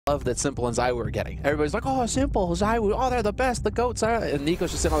love that Simple and Zywoo are getting. Everybody's like, oh, Simple, Zywoo, oh, they're the best, the GOATs. And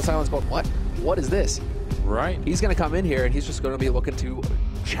Nico's just sitting on the sidelines going, what? What is this? Right. He's going to come in here, and he's just going to be looking to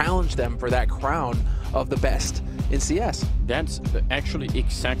challenge them for that crown of the best in CS. That's actually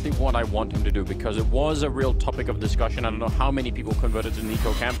exactly what I want him to do, because it was a real topic of discussion. I don't know how many people converted to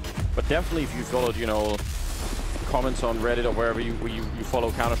Nico camp, but definitely if you followed, you know, comments on Reddit or wherever you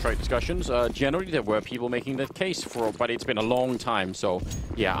follow Counter-Strike discussions, generally there were people making that case for, but it's been a long time. So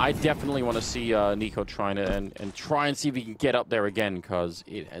yeah, I definitely want to see Nico trying to and try and see if he can get up there again, because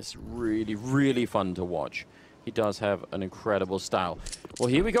it is really, really fun to watch. He does have an incredible style. Well,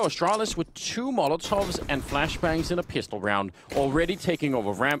 here we go. Astralis with 2 Molotovs and flashbangs in a pistol round, already taking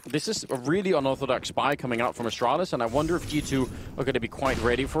over ramp. This is a really unorthodox spy coming out from Astralis, and I wonder if G2 are going to be quite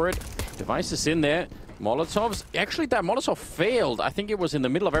ready for it. Device is in there. Molotovs. Actually, that Molotov failed. I think it was in the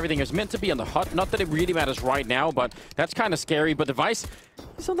middle of everything. It was meant to be on the hut. Not that it really matters right now, but that's kind of scary. But Device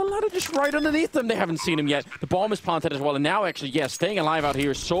is on the ladder just right underneath them. They haven't seen him yet. The bomb is planted as well. And now, actually, yeah, staying alive out here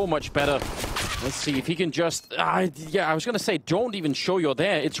is so much better. Let's see if he can just... yeah, I was going to say, don't even show you're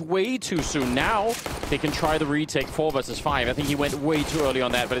there. It's way too soon. Now, they can try the retake 4 versus 5. I think he went way too early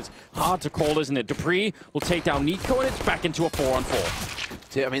on that, but it's hard to call, isn't it? Dupree will take down Nico, and it's back into a 4-on-4.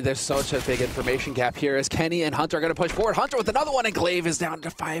 I mean, there's such a big information gap here as Kenny and Hunter are going to push forward. Hunter with another one, and Glaive is down to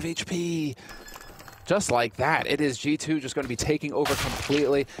 5 HP. Just like that, it is G2 just going to be taking over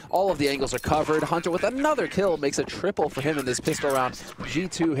completely. All of the angles are covered. Hunter with another kill makes a triple for him in this pistol round.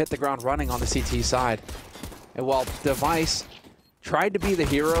 G2 hit the ground running on the CT side. And while Device tried to be the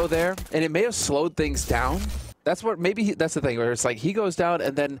hero there, and it may have slowed things down, that's what that's the thing where it's like he goes down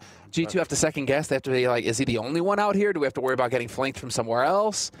and then G2 have to second guess. They have to be like, is he the only one out here? Do we have to worry about getting flanked from somewhere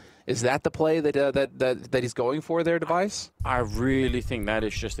else? Is that the play that he's going for there, Device? I really think that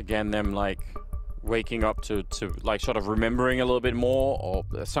is just, again, them like waking up to like sort of remembering a little bit more,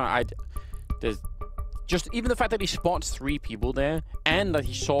 or sorry, there's just even the fact that he spots 3 people there and that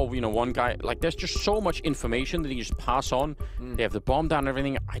he saw, you know, one guy, like there's just so much information that he just pass on. They have the bomb down and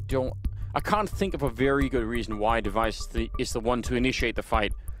everything. I can't think of a very good reason why Device is the one to initiate the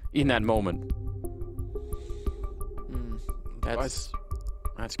fight in that moment. That's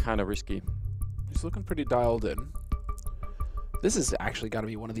kind of risky. He's looking pretty dialed in. This has actually got to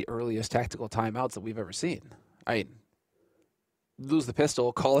be one of the earliest tactical timeouts that we've ever seen. I mean, lose the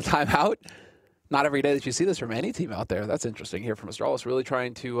pistol, call a timeout. Not every day that you see this from any team out there. That's interesting here from Astralis, really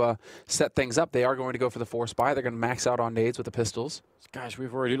trying to set things up. They are going to go for the 4 spy. They're going to max out on nades with the pistols. Guys,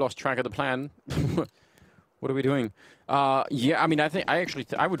 we've already lost track of the plan. What are we doing? Yeah, I mean,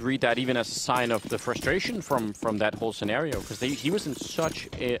 I would read that even as a sign of the frustration from that whole scenario, because he was in such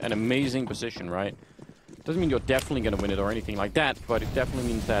an amazing position, right? Doesn't mean you're definitely going to win it or anything like that, but it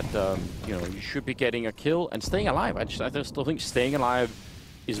definitely means that you know, you should be getting a kill and staying alive. I just still think staying alive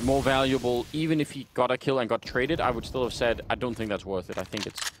is more valuable. Even if he got a kill and got traded, I would still have said, I don't think that's worth it. I think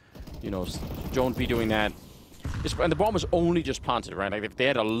it's, you know, don't be doing that. And the bomb was only just planted, right? Like if they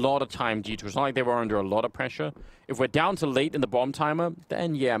had a lot of time, G2, it's not like they were under a lot of pressure. If we're down to late in the bomb timer,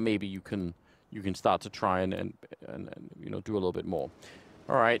 then yeah, maybe you can start to try and you know, do a little bit more.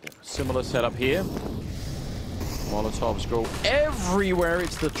 All right, similar setup here. Molotovs go everywhere.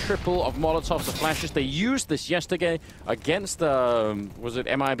 It's the triple of Molotovs, the flashes. They used this yesterday against, was it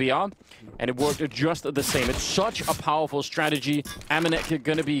MIBR? And it worked just the same. It's such a powerful strategy. Amanek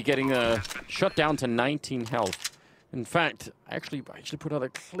going to be getting shut down to 19 health. In fact, I actually put out a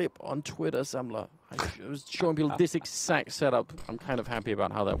clip on Twitter, Samla. I was showing people this exact setup. I'm kind of happy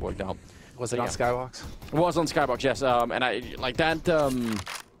about how that worked out. Was it on Skybox? It was on Skybox, yes. And I like that.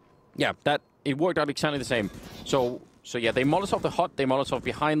 Yeah, it worked out exactly the same. So yeah, they Molotov the hut, they Molotov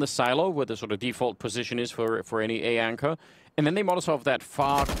behind the silo where the sort of default position is for any A anchor, and then they Molotov that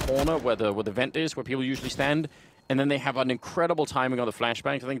far corner where the vent is, where people usually stand, and then they have an incredible timing on the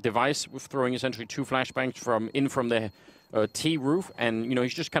flashbangs. I think Device was throwing essentially 2 flashbangs from the T roof, and you know,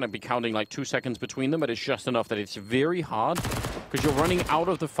 he's just kind of be counting like 2 seconds between them, but it's just enough that it's very hard because you're running out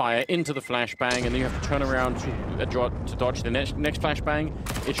of the fire into the flashbang, and then you have to turn around to dodge the next flashbang.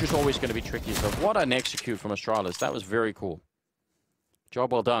 It's just always going to be tricky. So what an execute from Astralis. That was very cool.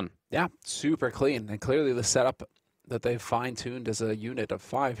 Job well done. Yeah, super clean, and clearly the setup that they've fine-tuned as a unit of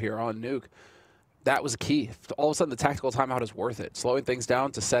 5 here on Nuke, that was key. All of a sudden, the tactical timeout is worth it. Slowing things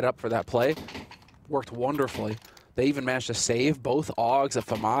down to set up for that play worked wonderfully. They even managed to save both AUGs of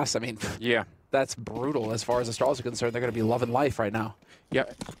FAMAS. I mean, yeah, that's brutal as far as Astralis are concerned. They're going to be loving life right now. Yeah.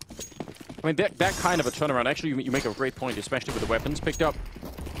 I mean, that kind of a turnaround, actually, you make a great point, especially with the weapons picked up.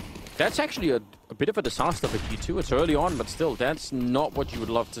 That's actually a bit of a disaster for G2. It's early on, but still, that's not what you would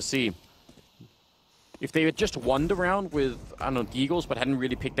love to see. If they had just won the round with, I don't know, the Eagles, but hadn't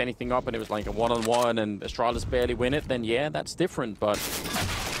really picked anything up, and it was like a one-on-one, and Astralis barely win it, then yeah, that's different. But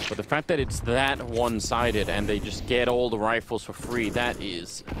the fact that it's that one-sided, and they just get all the rifles for free,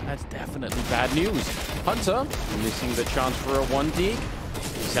 that's definitely bad news. Hunter missing the chance for a 1D.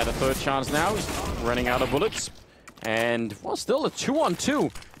 He's had a third chance now. He's running out of bullets. And, well, still a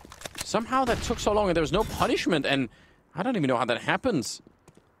 2-on-2. Somehow that took so long, and there was no punishment, and I don't even know how that happens.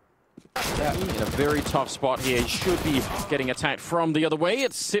 Yeah, in a very tough spot here. He should be getting attacked from the other way.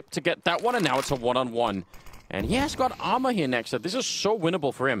 It's Sip to get that one, and now it's a one-on-one. And he has got armor here next. So this is so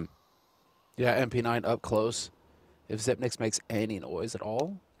winnable for him. Yeah, MP9 up close. If Zipnix makes any noise at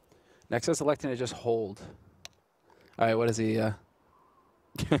all. Nexa's electing to just hold. All right, what is he...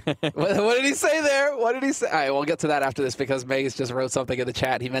 what did he say there? What did he say? All right, we'll get to that after this because Maze just wrote something in the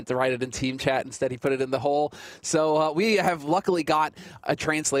chat. He meant to write it in team chat. Instead, he put it in the hole. So we have luckily got a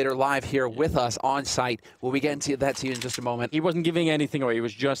translator live here with us on site. We'll be getting to that to you in just a moment. He wasn't giving anything away. He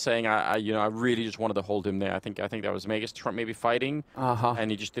was just saying, I really just wanted to hold him there. I think that was Magus maybe fighting,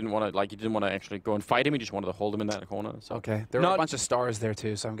 and he just didn't want to actually go and fight him. He just wanted to hold him in that corner. So. Okay, there were a bunch of stars there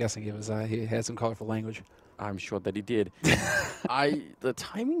too, so I'm guessing he had some colorful language. I'm sure that he did. The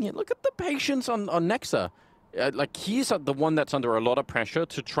timing here, look at the patience on Nexa. Like, he's the one that's under a lot of pressure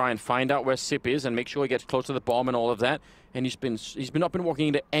to try and find out where Sip is and make sure he gets close to the bomb and all of that. And he's been up and walking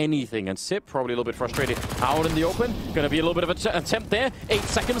into anything. And Sip, probably a little bit frustrated, out in the open. Going to be a little bit of an attempt there. 8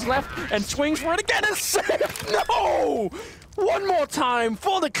 seconds left, and swings for it again. And Sip, no! One more time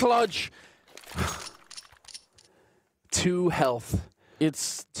for the clutch. 2 health.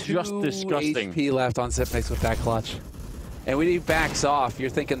 It's just disgusting. 2 HP left on Zipnix with that clutch. And when he backs off, you're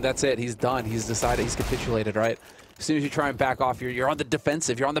thinking that's it. He's done. He's decided. He's capitulated, right? As soon as you try and back off, you're on the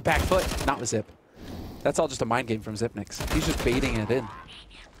defensive. You're on the back foot. Not with Zip. That's all just a mind game from Zipnix. He's just baiting it in.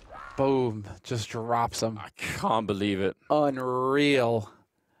 Boom. Just drops him. I can't believe it. Unreal.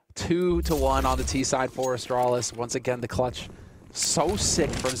 2-1 on the T side for Astralis. Once again, the clutch. So sick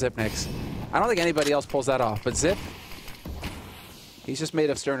from Zipnix. I don't think anybody else pulls that off, but Zip... he's just made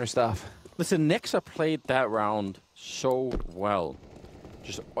of sterner stuff. Listen, Nexa played that round so well.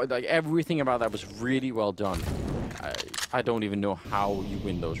 Just like everything about that was really well done. I don't even know how you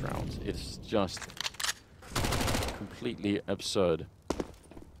win those rounds. It's just completely absurd.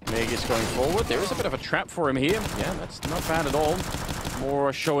 Magus going forward. There is a bit of a trap for him here. Yeah, that's not bad at all.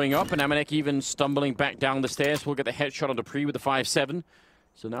 More showing up, and Amanek even stumbling back down the stairs. We'll get the headshot on the pre with the 5-7.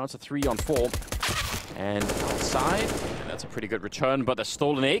 So now it's a 3-on-4. And outside, that's a pretty good return, but the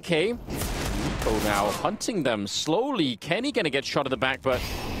stolen AK. Nico now hunting them slowly. Kenny gonna get shot at the back, but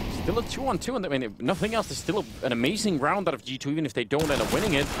still a 2-on-2. And I mean, nothing else. It's still an amazing round out of G2, even if they don't end up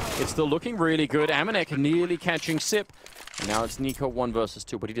winning it. It's still looking really good. Amanek nearly catching Sip. And now it's Nico 1 versus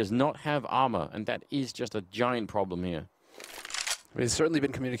 2, but he does not have armor, and that is just a giant problem here. It's certainly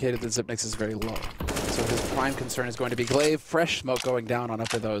been communicated that Zipnix is very low. So his prime concern is going to be Glaive. Fresh smoke going down on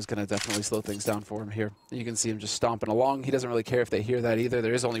upper, though, is going to definitely slow things down for him here. You can see him just stomping along. He doesn't really care if they hear that either.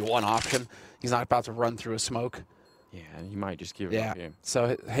 There is only one option. He's not about to run through a smoke. Yeah, he might just give it up here.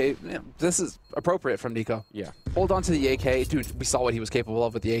 So, hey, this is appropriate from Nico. Yeah. Hold on to the AK. Dude, we saw what he was capable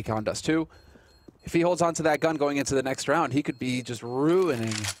of with the AK on Dust 2. If he holds on to that gun going into the next round, he could be just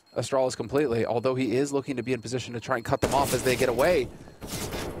ruining Astralis completely, although he is looking to be in position to try and cut them off as they get away.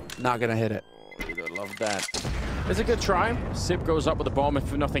 Not going to hit it. I love that. It's a good try. Sip goes up with the bomb,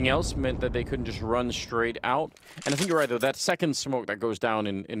 if nothing else, meant that they couldn't just run straight out. And I think you're right, though. That second smoke that goes down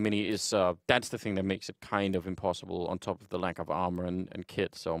in Mini is, that's the thing that makes it kind of impossible on top of the lack of armor and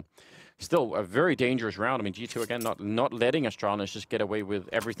kit. So still a very dangerous round. I mean, G2, again, not letting Astralis just get away with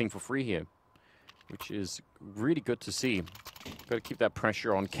everything for free here, which is really good to see. Got to keep that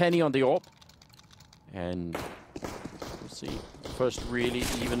pressure on Kenny on the AWP. And we'll see. First really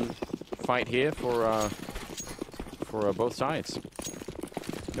even fight here for both sides.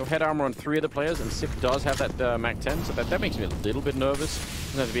 No head armor on 3 of the players, and Sip does have that Mac 10, so that makes me a little bit nervous.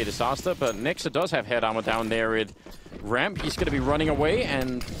 Doesn't have to be a disaster, but Nexa does have head armor down there at ramp. He's going to be running away,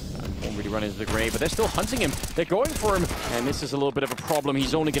 and won't really run into the grave, but they're still hunting him. They're going for him, and this is a little bit of a problem.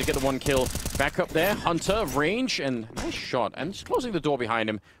 He's only going to get the 1 kill. Back up there, Hunter, range, and nice shot, and just closing the door behind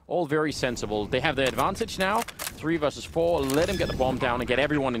him. All very sensible. They have the advantage now. 3 versus 4. Let him get the bomb down and get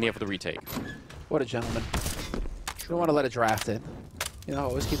everyone in here for the retake. What a gentleman. You don't want to let it draft in. You know,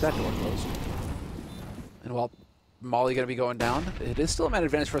 always keep that door closed. And while Molly going to be going down, it is still a man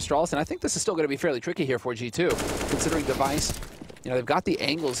advantage for Astralis, and I think this is still going to be fairly tricky here for G2, considering device. You know, they've got the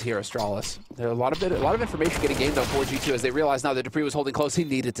angles here, Astralis. There are a lot of information getting gained, though, for G2 as they realize now that Dupree was holding close. He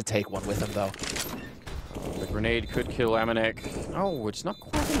needed to take one with him, though. The Grenade could kill Amanek. Oh, it's not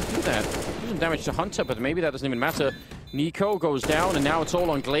quite going to do that. Do some damage to Hunter, but maybe that doesn't even matter. Nico goes down, and now it's all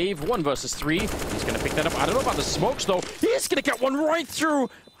on Glaive. 1 versus 3. He's going to pick that up. I don't know about the smokes, though. He's going to get one right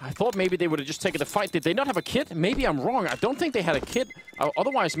through. I thought maybe they would have just taken the fight. Did they not have a kit? Maybe I'm wrong. I don't think they had a kit.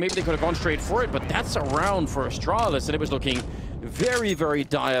 Otherwise, maybe they could have gone straight for it, but that's a round for Astralis, and it was looking very, very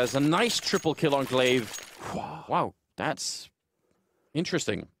dire. It's a nice triple kill on Glaive. Wow, that's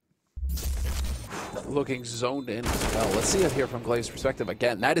interesting. Looking zoned in as well. Let's see it here from Glaive's perspective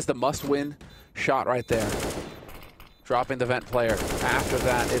again. That is the must-win shot right there. Dropping the vent player. After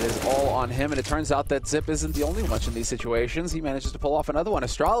that, it is all on him, and it turns out that Zip isn't the only one in these situations. He manages to pull off another one.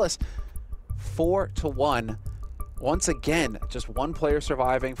 Astralis, 4-1. Once again, just one player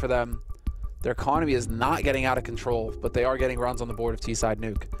surviving for them. Their economy is not getting out of control, but they are getting runs on the board of T-side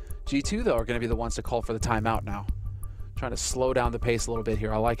Nuke. G2, though, are going to be the ones to call for the timeout now. Trying to slow down the pace a little bit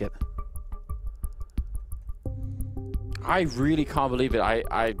here. I like it. I really can't believe it.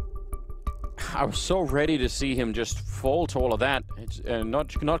 I was so ready to see him just fall to all of that. Not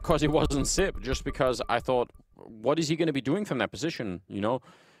because he wasn't Zip, just because I thought, what is he going to be doing from that position, you know?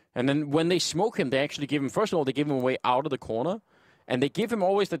 And then when they smoke him, they actually give him, first of all, they give him a way out of the corner, and they give him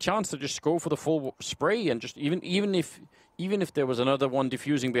always the chance to just go for the full spray, and just even if there was another one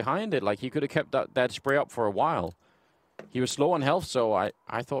diffusing behind it, like he could have kept that spray up for a while. He was slow on health, so I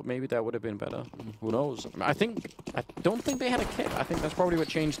thought maybe that would have been better. Who knows? I don't think they had a kit. I think that's probably what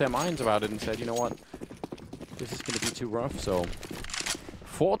changed their minds about it and said, you know what, this is going to be too rough. So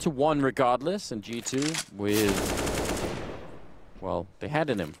 4-1 regardless, and G2 with, well, they had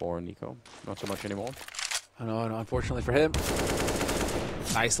an M4 in Nico, not so much anymore. I know, unfortunately for him.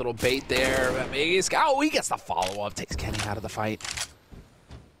 Nice little bait there. Oh, he gets the follow-up, takes Kenny out of the fight.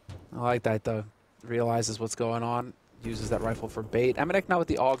 I like that, though. Realizes what's going on. Uses that rifle for bait. Amanek now with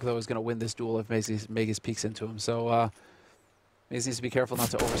the AUG, though, is going to win this duel if Magus peeks into him. So Magus needs to be careful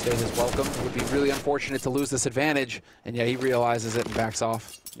not to overstay his welcome. It would be really unfortunate to lose this advantage. And yeah, he realizes it and backs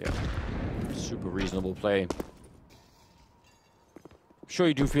off. Yeah, super reasonable play. Sure,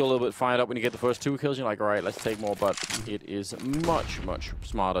 you do feel a little bit fired up when you get the first 2 kills. You're like, all right, let's take more. But it is much, much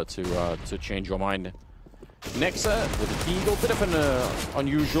smarter to change your mind. Nexa with the Eagle, bit of an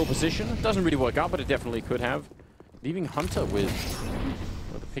unusual position. Doesn't really work out, but it definitely could have. Leaving Hunter with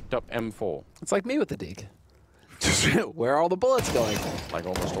a picked up M4. It's like me with the Deke. Just where are all the bullets going? Like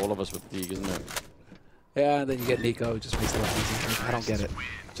almost all of us with the Deke, isn't it? Yeah, and then you get Nico, just makes it easy. I don't get it.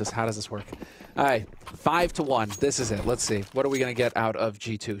 Just how does this work? All right, 5-1. This is it. Let's see. What are we going to get out of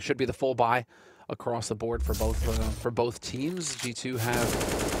G2? Should be the full buy across the board for both teams. G2 have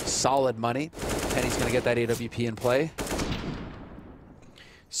solid money. Penny's going to get that AWP in play.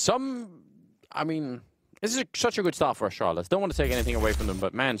 I mean, this is such a good start for Astralis. Don't want to take anything away from them,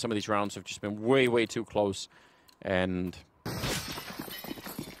 but man, some of these rounds have just been way, way too close. And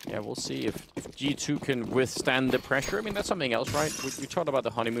yeah, we'll see if G2 can withstand the pressure. I mean, that's something else, right? We talked about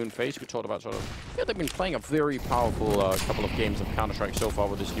the honeymoon phase. We talked about yeah, they've been playing a very powerful couple of games of Counter-Strike so far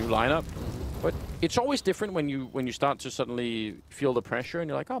with this new lineup. But it's always different when you start to suddenly feel the pressure and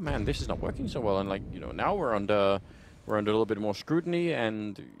you're like, oh man, this is not working so well. And like, you know, now we're under a little bit more scrutiny,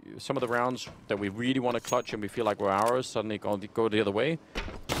 and some of the rounds that we really want to clutch and we feel like we're ours suddenly go the other way.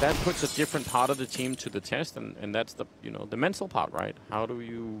 That puts a different part of the team to the test, and that's the the mental part, right? How do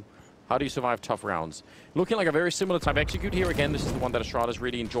you survive tough rounds? Looking like a very similar type execute here. Again, this is the one that Astralis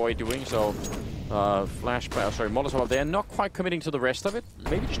really enjoy doing. So Molotov up there, not quite committing to the rest of it.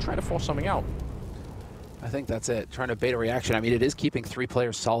 Maybe just trying to force something out. I think that's it. Trying to bait a reaction. I mean, it is keeping 3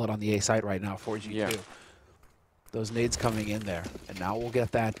 players solid on the A site right now for G2. Yeah. Those nades coming in there. And now we'll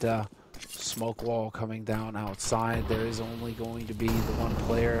get that smoke wall coming down outside. There is only going to be the one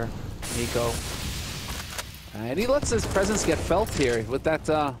player, Nico. And he lets his presence get felt here with that,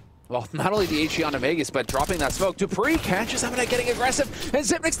 well, not only the HE on Vegas, but dropping that smoke. Dupree catches him and getting aggressive. And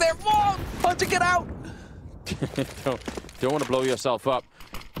Zipnik's there. Whoa! Hunter, get out! Don't want to blow yourself up.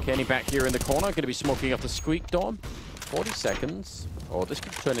 Kenny back here in the corner. Going to be smoking up the squeak door. 40 seconds. Oh, this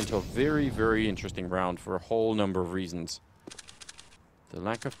could turn into a very, very interesting round for a whole number of reasons. The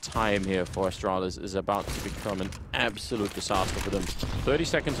lack of time here for Astralis is about to become an absolute disaster for them. 30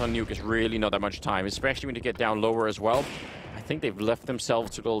 seconds on Nuke is really not that much time, especially when you get down lower as well. I think they've left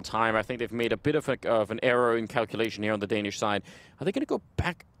themselves too little time. I think they've made a bit of an error in calculation here on the Danish side. Are they going to go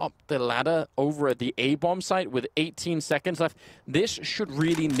back up the ladder over at the A-bomb site with 18 seconds left? This should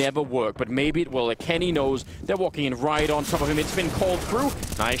really never work, but maybe it will. Like Kenny knows they're walking in right on top of him. It's been called through.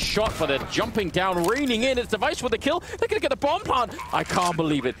 Nice shot, but they're jumping down, raining in. It's Device for the kill. They're going to get the bomb plant. I can't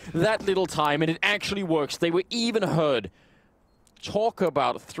believe it. That little time, and it actually works. They were even heard. Talk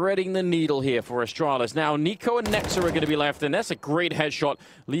about threading the needle here for Astralis. Now, Nico and Nexa are going to be left, and that's a great headshot,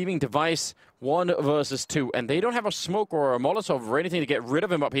 leaving Device 1 versus 2. And they don't have a smoke or a Molotov or anything to get rid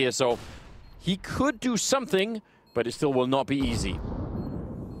of him up here, so he could do something, but it still will not be easy.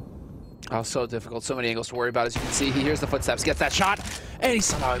 Oh, so difficult. So many angles to worry about. As you can see, he hears the footsteps, gets that shot, and he's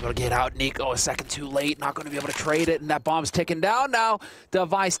somehow able to get out. Nico a second too late, not going to be able to trade it, and that bomb's ticking down now.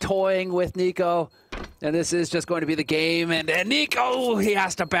 Device toying with Nico, and this is just going to be the game. And Nico, he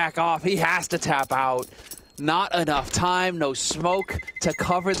has to back off. He has to tap out. Not enough time, no smoke to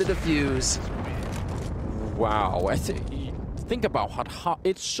cover the defuse. Wow. Think about how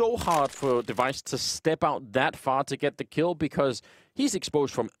it's so hard for Device to step out that far to get the kill because he's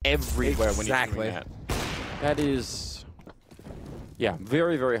exposed from everywhere when he's doing that. That is, yeah,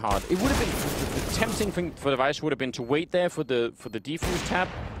 very, very hard. It would have been the tempting thing for Device would have been to wait there for the defuse tap,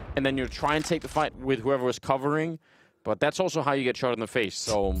 and then you try and take the fight with whoever was covering. But that's also how you get shot in the face.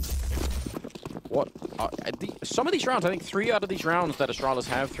 So, what? Some of these rounds, I think 3 out of these rounds that Astralis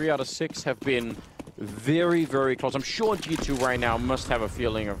have, 3 out of 6 have been very, very close. I'm sure G2 right now must have a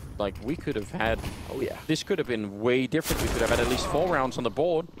feeling of, like, we could have had... Oh, yeah. This could have been way different. We could have had at least 4 rounds on the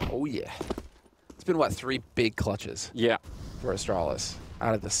board. Oh, yeah. It's been, what, 3 big clutches? Yeah. For Astralis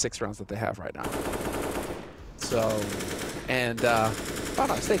out of the 6 rounds that they have right now. So, and, if I'm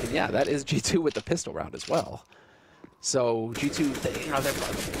not mistaken, yeah, that is G2 with the pistol round as well. So G2, you know,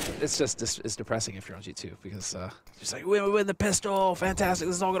 it's just it's depressing if you're on G2 because it's like, we win the pistol, fantastic,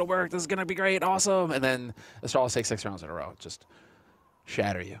 this is all gonna work, this is gonna be great, awesome, and then Astralis takes 6 rounds in a row, just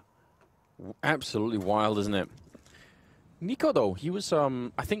shatter you. Absolutely wild, isn't it? Nico though, he was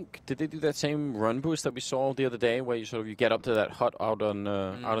I think did they do that same run boost that we saw the other day, where you get up to that hut out on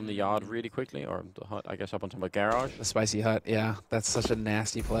out in the yard really quickly, or the hut I guess up onto my garage. The spicy hut, yeah, that's such a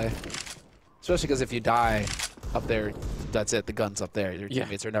nasty play. Especially because if you die up there, that's it. The gun's up there. Your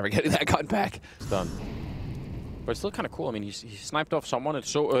teammates are never getting that gun back. It's done. But it's still kind of cool. I mean, he sniped off someone.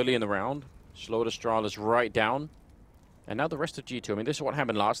 It's so early in the round. Slowed Astralis right down. And now the rest of G2. I mean, this is what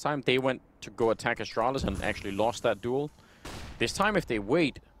happened last time. They went to go attack Astralis and actually lost that duel. This time, if they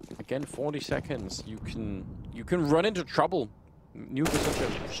wait, again, 40 seconds, you can run into trouble. Nuke is such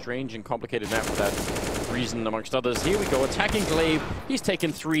a strange and complicated map for that reason, amongst others. Here we go, attacking Glaive. He's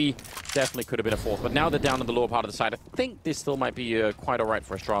taken 3. Definitely could have been a 4th, but now they're down in the lower part of the side. I think this still might be quite all right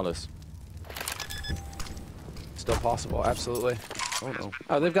for Astralis. Still possible, absolutely. Oh, no.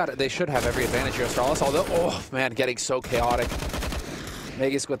 Oh, they've got it. They should have every advantage here, Astralis, although, oh, man, getting so chaotic.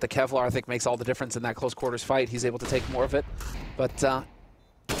 Magus with the Kevlar, I think, makes all the difference in that close quarters fight. He's able to take more of it, but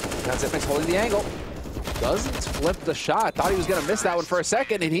that's it. Holding the angle. Doesn't flip the shot. Thought he was going to miss that one for a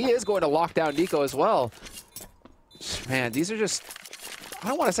second, and he is going to lock down Nico as well. Man, these are just, I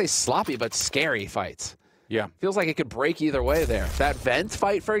don't want to say sloppy, but scary fights. Yeah. Feels like it could break either way there. That vent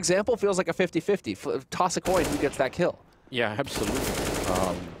fight, for example, feels like a 50-50. Toss a coin, who gets that kill? Yeah, absolutely.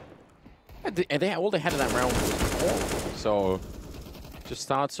 And all they had in that round was 4. So just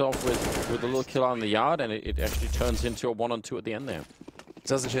starts off with a little kill on the yard, and it actually turns into a 1-on-2 at the end there. It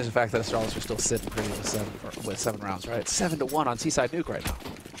doesn't change the fact that Astralis are still sitting pretty with 7 rounds, right? 7-1 on Seaside Nuke right now.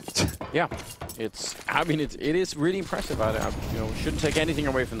 Yeah, I mean, it is really impressive. Shouldn't take anything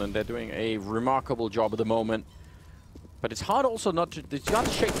away from them. They're doing a remarkable job at the moment. But it's hard also not to, it's got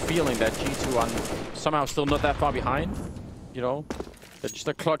to shake the feeling that G2 are somehow still not that far behind. You know, they're just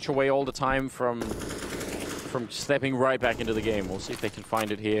a clutch away all the time from stepping right back into the game. We'll see if they can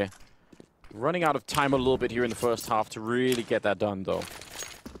find it here. Running out of time a little bit here in the first half to really get that done, though.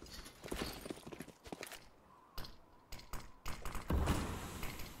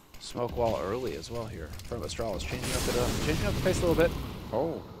 Smoke wall early as well here from Astralis, changing up the pace a little bit.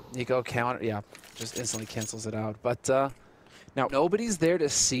 Oh, Nico counter, yeah, just instantly cancels it out. But now nobody's there to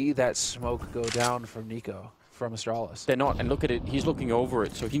see that smoke go down from Nico, from Astralis. They're not, and look at it, he's looking over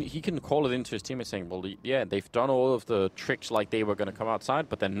it, so he can call it into his teammates saying, well, yeah, they've done all of the tricks like they were going to come outside,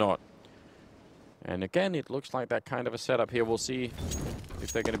 but they're not. And again, it looks like that kind of a setup here. We'll see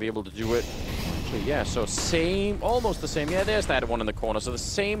if they're going to be able to do it. Actually, yeah, so almost the same. Yeah, there's that one in the corner. So the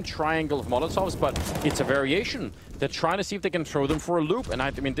same triangle of Molotovs, but it's a variation. They're trying to see if they can throw them for a loop. And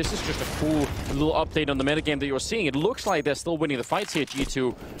I mean, this is just a cool little update on the metagame that you're seeing. It looks like they're still winning the fights here,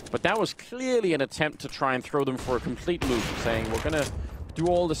 G2, but that was clearly an attempt to try and throw them for a complete loop, saying we're going to do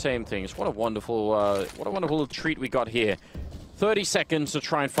all the same things. What a wonderful treat we got here. 30 seconds to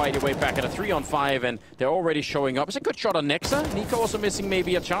try and fight your way back at a 3-on-5, and they're already showing up. It's a good shot on Nexa. Nico also missing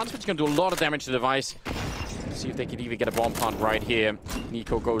maybe a chance, but it's going to do a lot of damage to the Device. See if they can even get a bomb plant right here.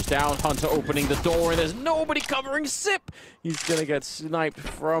 Nico goes down. Hunter opening the door, and there's nobody covering Sip. He's going to get sniped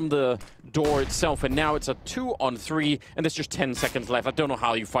from the door itself, and now it's a 2-on-3, and there's just 10 seconds left. I don't know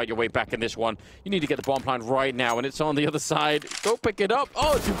how you fight your way back in this one. You need to get the bomb plant right now, and it's on the other side. Go pick it up.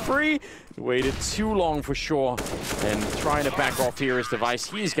 Oh, Dupree waited too long for sure, and trying to back off here is Device.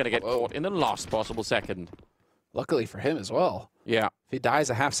 He's going to get caught in the last possible second. Luckily for him as well. Yeah. If he dies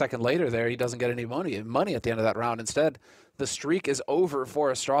a half second later there, he doesn't get any money at the end of that round. Instead, the streak is over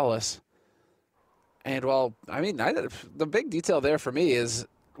for Astralis. And, well, I mean, the big detail there for me is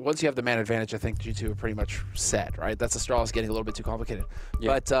once you have the man advantage, I think G2 are pretty much set, right? That's Astralis getting a little bit too complicated.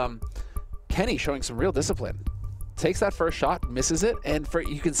 Yeah. But Kenny showing some real discipline. Takes that first shot, misses it, and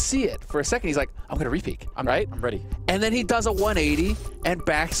you can see it. For a second, he's like, I'm going to repeak, right? I'm ready. And then he does a 180 and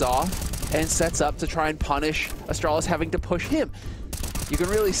backs off and sets up to try and punish Astralis having to push him. You can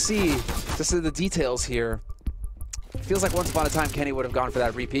really see just the details here. It feels like once upon a time, Kenny would have gone for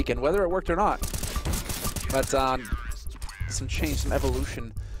that repeak, and whether it worked or not. But some change, some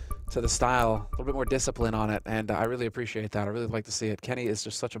evolution to the style, a little bit more discipline on it, and I really appreciate that. I really like to see it. Kenny is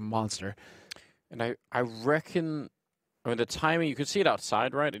just such a monster. And I reckon, I mean, the timing, you could see it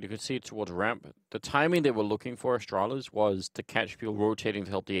outside, right? And you could see it towards ramp. The timing they were looking for, Astralis, was to catch people rotating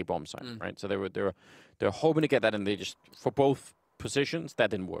to help the A-bomb side, right? So they were hoping to get that, and they just, for both positions,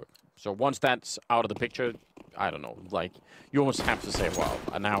 that didn't work. So once that's out of the picture, I don't know, like, you almost have to say, well,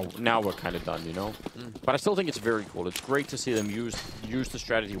 now we're kind of done, you know? But I still think it's very cool. It's great to see them use the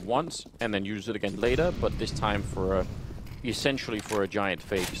strategy once and then use it again later, but this time for essentially for a giant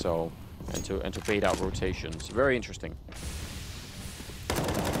fake, so... And to bait out rotations. Very interesting.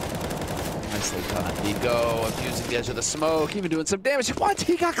 Nicely done. Nico abusing the edge of the smoke, even doing some damage. What?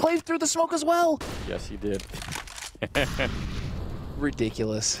 He got claved through the smoke as well? Yes, he did.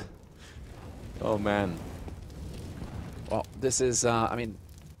 Ridiculous. Oh, man. Well, this is, I mean,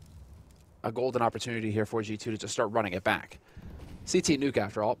 a golden opportunity here for G2 to just start running it back. CT Nuke,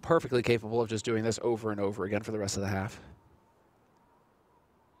 after all, perfectly capable of just doing this over and over again for the rest of the half.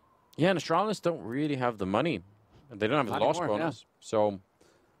 Yeah, and Astralis don't really have the money. They don't have the loss bonus. Yeah. So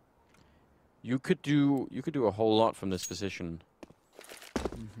you could do a whole lot from this position.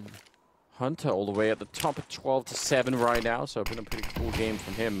 Hunter all the way at the top at 12-7 right now, so been a pretty cool game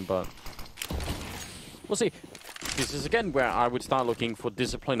from him, but we'll see. This is again where I would start looking for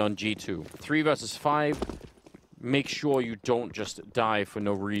discipline on G2. 3 versus 5. Make sure you don't just die for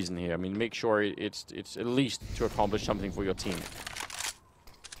no reason here. I mean, make sure it's at least to accomplish something for your team.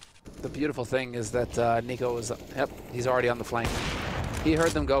 The beautiful thing is that Nico was, yep, he's already on the flank. He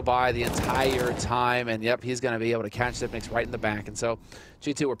heard them go by the entire time, and yep, he's going to be able to catch Zipnix right in the back. And so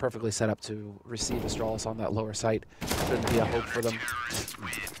G2 were perfectly set up to receive Astralis on that lower site. Shouldn't be a hope for them.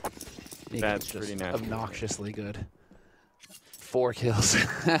 That's just pretty nasty. Obnoxiously good. 4 kills.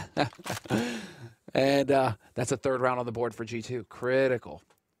 And that's a 3rd round on the board for G2. Critical.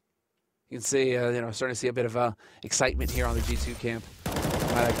 You can see, you know, starting to see a bit of excitement here on the G2 camp.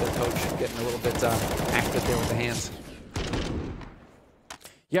 I like the coach getting a little bit active there with the hands.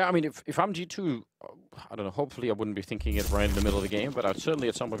 Yeah, I mean, if I'm G2, I don't know, hopefully I wouldn't be thinking it right in the middle of the game, but I'd certainly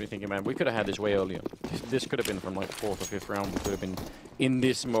at some point be thinking, man, we could have had this way earlier. This could have been from like 4th or 5th round. We could have been in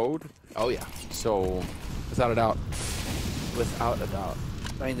this mode. Oh, yeah. So, without a doubt. Without a doubt.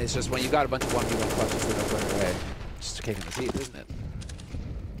 I mean, it's just when you got a bunch of 1v1 clutches that are going away, it's just a kick in the teeth, isn't it?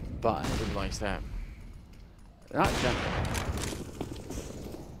 But who likes that? Not generally.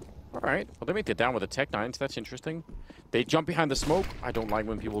 All right. Well, they make it down with the Tech-9s. That's interesting. They jump behind the smoke. I don't like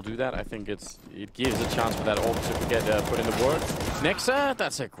when people do that. I think it gives a chance for that ult to get put in the work. Nexa,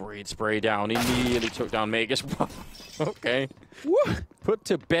 that's a great spray down. He immediately took down Magus. Okay. Woo. Put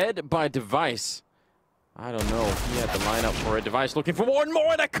to bed by Device. I don't know. He had the lineup for a Device looking for one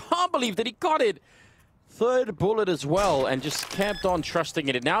more, and I can't believe that he got it. 3rd bullet as well, and just kept on trusting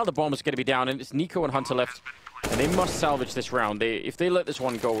in it. Now the bomb is going to be down, and it's Nico and Hunter left. And they must salvage this round. If they let this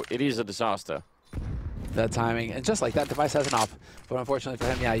one go, it is a disaster. That timing, and just like that, Device has an op. But unfortunately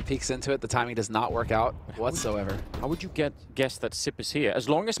for him, yeah, he peeks into it. The timing does not work out whatsoever. How would you guess that Sip is here? As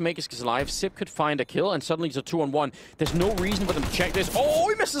long as Magus is alive, Sip could find a kill, and suddenly it's a 2-on-1. There's no reason for them to check this. Oh,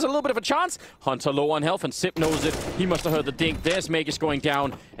 he misses a little bit of a chance. Hunter low on health, and Sip knows it. He must have heard the dink. There's Magus going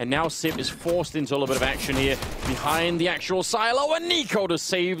down, and now Sip is forced into a little bit of action here behind the actual silo, and Nico to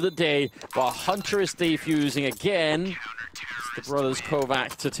save the day, while Hunter is defusing again. It's the brothers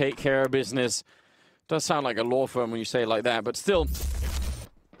Kovac to take care of business. Does sound like a law firm when you say it like that, but still,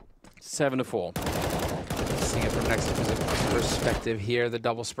 7-4. Seeing it from next perspective here, the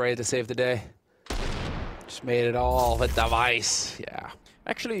double spray to save the day. Just made it all the Device, yeah.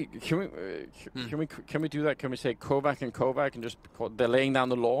 Actually, can we do that? Can we say Kovac and Kovac and just they're laying down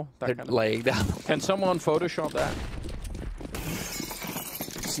the law? They're laying down. Can someone Photoshop that?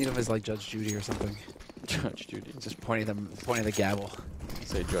 See them as like Judge Judy or something. Judge Judy. Just pointing the gavel.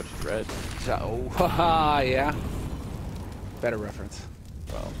 Say Judge Dredd. Oh, haha, yeah. Better reference.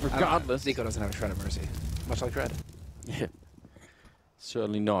 Well, regardless, Nico doesn't have a shred of mercy, much like Dredd. Yeah,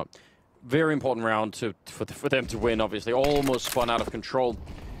 certainly not. Very important round for them to win. Obviously, almost spun out of control.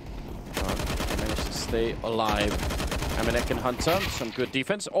 Managed to stay alive. Amanek and Hunter, some good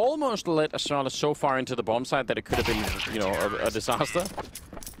defense. Almost led Astralis so far into the bomb site that it could have been, you know, a disaster.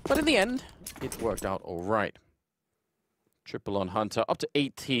 But in the end, it worked out all right. Triple on Hunter, up to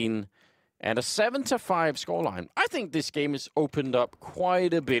 18, and a 7-5 scoreline. I think this game has opened up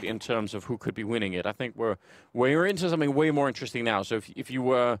quite a bit in terms of who could be winning it. I think we're into something way more interesting now. So if you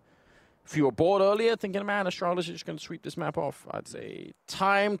were bored earlier, thinking, man, Astralis is just going to sweep this map off, I'd say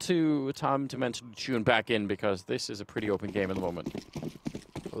time to mentally tune back in, because this is a pretty open game at the moment.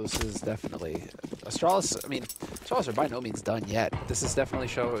 Well, this is definitely Astralis. I mean, Astralis are by no means done yet. This is definitely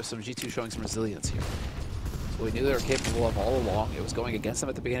some G2 showing some resilience here. So we knew they were capable of all along. It was going against them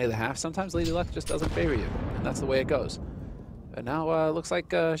at the beginning of the half. Sometimes Lady Luck just doesn't favor you, and that's the way it goes. But now it looks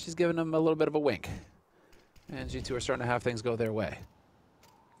like she's giving them a little bit of a wink, and G2 are starting to have things go their way.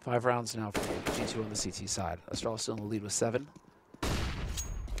 5 rounds now for G2 on the CT side. Astralis still in the lead with 7.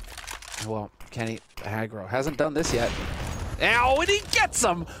 Well, Kenny Aggro hasn't done this yet. Ow, and he gets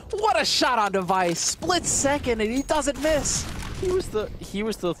him! What a shot on device! Split second, and he doesn't miss! He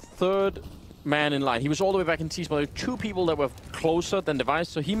was the third man in line. He was all the way back in T-spot. There were 2 people that were closer than device,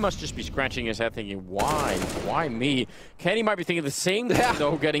 so he must just be scratching his head thinking, why? Why me? Kenny might be thinking the same thing,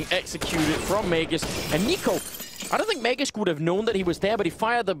 though, getting executed from Magus. And Nico, I don't think Magus would have known that he was there, but he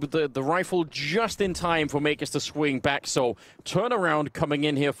fired the rifle just in time for Magus to swing back. So turnaround coming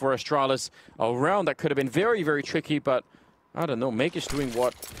in here for Astralis. A round that could have been very, very tricky, but I don't know. Magus doing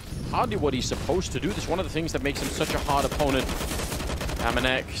hardly what he's supposed to do. This is one of the things that makes him such a hard opponent.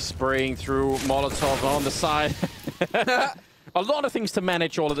 Amanek spraying through Molotov on the side. A lot of things to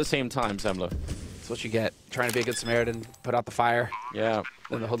manage all at the same time, Semler. That's what you get. Trying to be a good Samaritan, put out the fire. Yeah.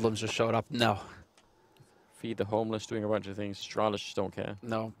 Then the hoodlums just showed up. No. Feed the homeless, doing a bunch of things. Astralis just don't care.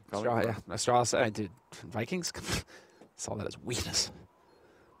 No. Astralis, dude, Vikings saw that as weakness.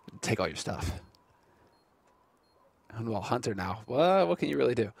 Take all your stuff. And well, Hunter now. Well, what can you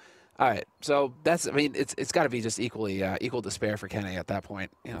really do? All right, so that's, I mean, it's got to be just equal despair for Kenny at that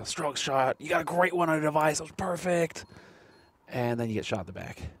point. You know, stroke shot, you got a great one on a device, it was perfect. And then you get shot in the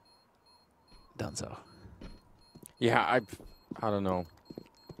back. Done so. Yeah, I don't know.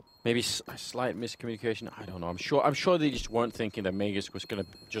 Maybe a slight miscommunication. I don't know. I'm sure they just weren't thinking that Magus was gonna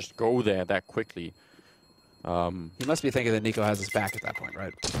just go there that quickly. He must be thinking that Nico has his back at that point,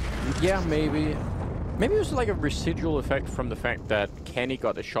 right? Yeah, maybe. Maybe it was like a residual effect from the fact that Kenny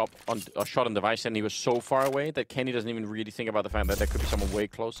got a shot on device and he was so far away that Kenny doesn't even really think about the fact that there could be someone way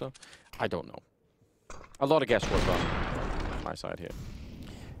closer. I don't know. A lot of guesswork on my side here.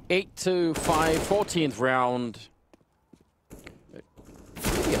 8-5, 14th round.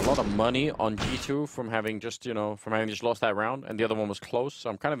 Maybe a lot of money on G2 from having just lost that round, and the other one was close. So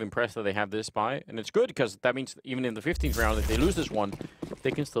I'm kind of impressed that they have this bye, and it's good because that means even in the 15th round, if they lose this one,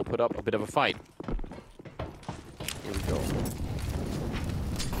 they can still put up a bit of a fight. Here we go.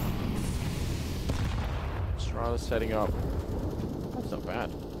 Astralis setting up. That's not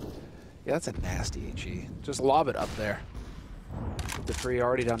bad. Yeah, that's a nasty HE. Just lob it up there. The free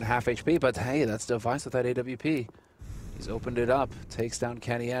already down to half HP, but hey, that's device with that AWP. He's opened it up, takes down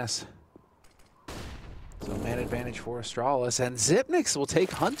Kenny S. So man advantage for Astralis, and Zipnix will take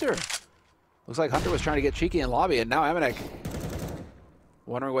Hunter. Looks like Hunter was trying to get cheeky in lobby, and now Amanek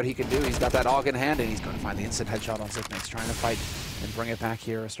wondering what he can do. He's got that AUG in hand, and he's going to find the instant headshot on Zipnix, trying to fight and bring it back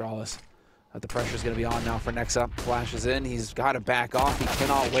here, Astralis. The pressure's going to be on now for next up. Flashes in. He's got to back off. He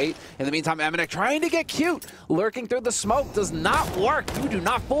cannot wait. In the meantime, Amanek trying to get cute. Lurking through the smoke does not work. You do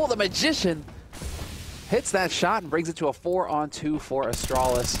not fool the magician. Hits that shot and brings it to a 4-on-2 for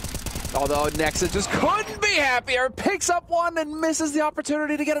Astralis. Although Nexa just couldn't be happier. Picks up one and misses the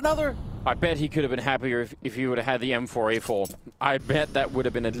opportunity to get another. I bet he could have been happier if he would have had the M4A4. I bet that would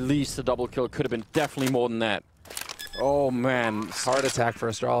have been at least a double kill. Could have been definitely more than that. Oh, man. Heart attack for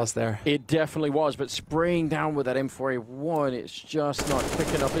Astralis there. It definitely was, but spraying down with that M4A1, it's just not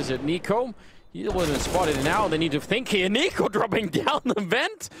quick enough, is it? Nico, he wasn't spotted, and now they need to think here. Nico dropping down the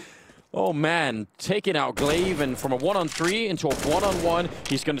vent. Oh, man. Taking out Glaive, and from a 1-on-3 into a 1-on-1,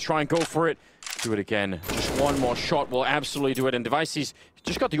 he's going to try and go for it. Do it again. Just one more shot will absolutely do it. And Device, he's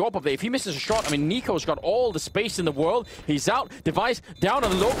just got the AWP up there. If he misses a shot, I mean, Nico's got all the space in the world. He's out. Device down on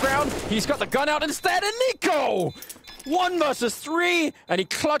the low ground. He's got the gun out instead. And Nico! 1 versus 3. And he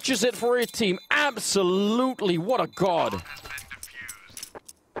clutches it for his team. Absolutely. What a god.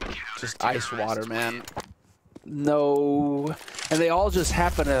 Just ice water, man. No. And they all just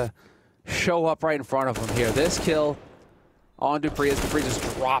happen to show up right in front of him here. This kill on Dupree as Dupree just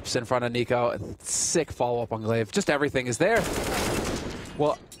drops in front of Nico. Sick follow-up on Glaive. Just everything is there.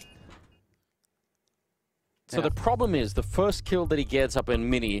 Well, so the problem is the first kill that he gets up in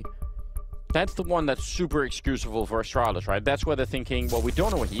Mini, that's the one that's super excusable for Astralis, right? That's where they're thinking, well, we don't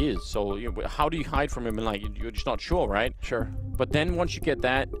know what he is, so how do you hide from him? And like, you're just not sure, right? Sure. But then once you get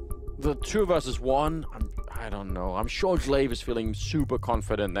that, the 2 versus 1, I don't know. I'm sure Glaive is feeling super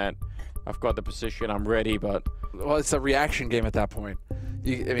confident that I've got the position, I'm ready, but... Well, it's a reaction game at that point. I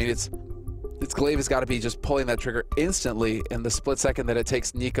mean, it's Glaive has got to be just pulling that trigger instantly in the split second that it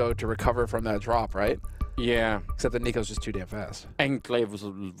takes Nico to recover from that drop, right? Yeah. Except that Nico's just too damn fast. And Glaive was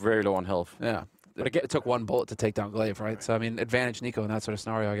very low on health. Yeah. But again, it took 1 bullet to take down Glaive, right? So, I mean, advantage Nico in that sort of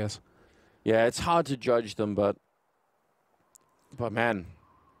scenario, I guess. Yeah, it's hard to judge them, but man,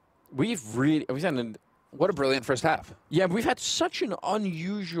 we've had what a brilliant first half. Yeah, we've had such an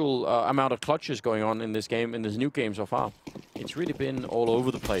unusual amount of clutches going on in this game, in this new game so far. It's really been all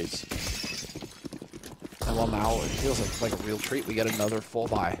over the place. And well, now it feels like a real treat. We get another full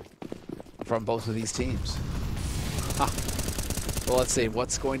buy from both of these teams. Huh. Well, let's see.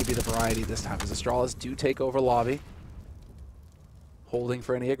 What's going to be the variety this time? As Astralis do take over lobby, holding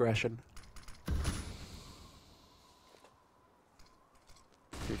for any aggression.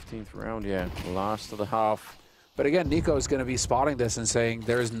 15th round, yeah. Last of the half. But again, Nico is going to be spotting this and saying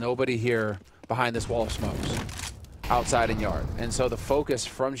there is nobody here behind this wall of smokes, outside in yard. And so the focus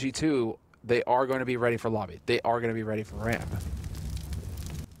from G2, they are going to be ready for lobby. They are going to be ready for ramp.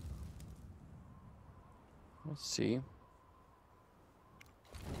 Let's see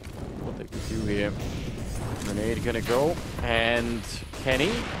what they can do here. Grenade gonna go, and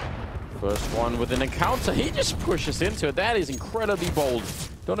Kenny, first one with an encounter. He just pushes into it. That is incredibly bold.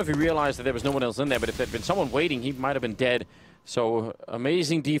 Don't know if he realized that there was no one else in there, but if there'd been someone waiting, he might have been dead. So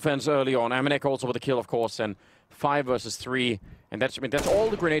amazing defense early on. Amanek also with a kill, of course, and 5 versus 3. And that's all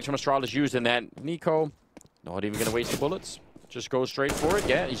the grenades from Astralis used in that. Nico, not even gonna waste the bullets. Just go straight for it.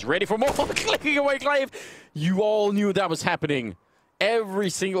 Yeah, he's ready for more. Clicking away, Glaive. You all knew that was happening. Every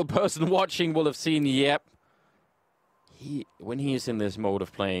single person watching will have seen, yep. When he is in this mode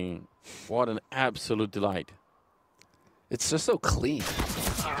of playing, what an absolute delight. It's just so clean.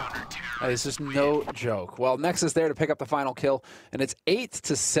 It's just no joke. Well, Nex is there to pick up the final kill, and it's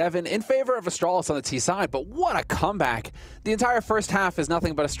 8-7 in favor of Astralis on the T side, but what a comeback. The entire first half is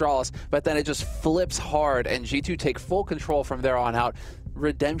nothing but Astralis, but then it just flips hard, and G2 take full control from there on out.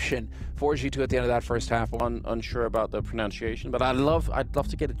 Redemption for G2 at the end of that first half. Unsure about the pronunciation, but I'd love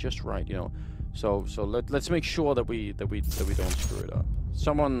to get it just right, you know. So let's make sure that we don't screw it up.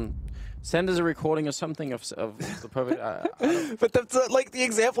 Someone send us a recording or something of the perfect. But that's like the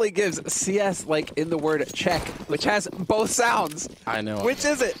example he gives. CS like in the word check, which has both sounds. I know. Which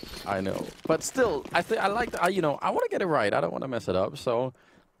is it? I know. But still, I want to get it right. I don't want to mess it up. So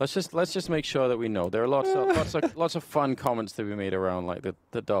let's just make sure that we know. There are lots of fun comments to be made around like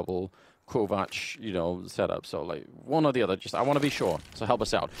the double Kovac, you know, setup. So like one or the other. Just I want to be sure. So help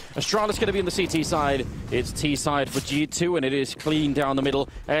us out. Astralis going to be on the CT side. It's T side for G2, and it is clean down the middle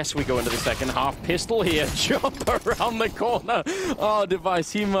as we go into the second half. Pistol here, jump around the corner. Oh,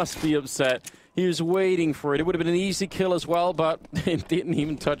 Device, he must be upset. He was waiting for it. It would have been an easy kill as well, but it didn't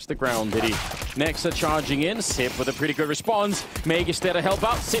even touch the ground, did he? Nexa charging in. Sip with a pretty good response. Meg is there to help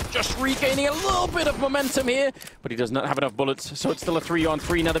out. Sip just regaining a little bit of momentum here, but he does not have enough bullets, so it's still a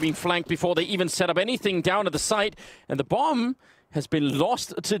 3-on-3. Now they're being flanked before they even set up anything down at the site, and the bomb has been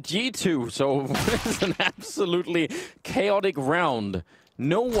lost to G2, so it's an absolutely chaotic round.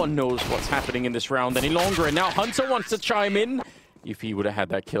 No one knows what's happening in this round any longer, and now Hunter wants to chime in. If he would have had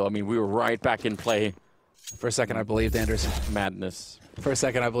that kill, I mean, we were right back in play. For a second, I believed Anders. Madness. For a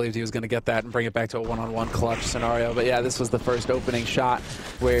second, I believed he was going to get that and bring it back to a one-on-one clutch scenario. But yeah, this was the first opening shot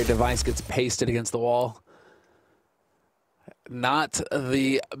where Device gets pasted against the wall. Not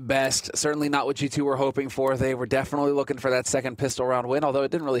the best. Certainly not what G2 were hoping for. They were definitely looking for that second pistol round win, although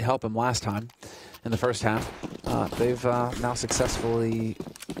it didn't really help him last time in the first half. They've now successfully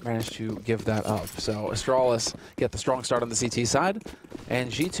managed to give that up. So Astralis get the strong start on the CT side,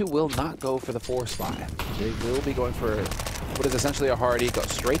 and G2 will not go for the 4 spy. They will be going for what is essentially a hard eco.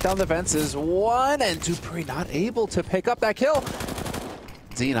 Straight down the fences, 1, and Dupree not able to pick up that kill.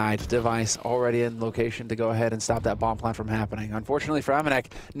 Z9 device already in location to go ahead and stop that bomb plant from happening. Unfortunately for Amanek,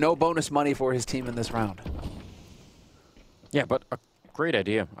 no bonus money for his team in this round. Yeah, but a great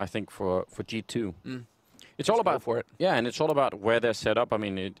idea, I think, for G2. It's all Let's about go for it. Yeah, and it's all about where they're set up. I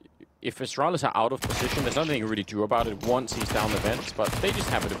mean, if Astralis are out of position, there's nothing you really do about it once he's down the vents, but they just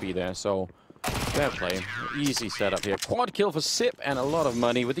happen to be there, so fair play. Easy setup here. Quad kill for Sip and a lot of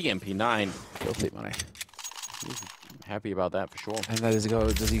money with the MP9. Filthy money. He's happy about that for sure. And does he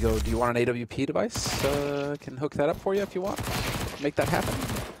go, do you want an AWP device? Can hook that up for you if you want. Make that happen.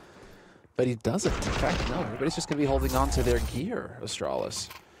 But he doesn't. In fact, no. Everybody's just going to be holding on to their gear, Astralis.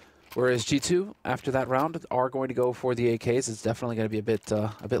 Whereas G2, after that round, are going to go for the AKs. It's definitely going to be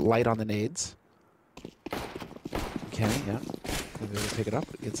a bit light on the nades. Kenny, yeah. Maybe able to pick it up.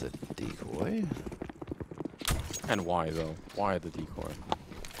 It gets a decoy. And why, though? Why the decoy?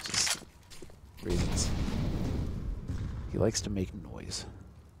 Just reasons. He likes to make noise.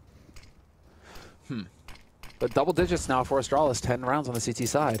 But double digits now for Astralis. 10 rounds on the CT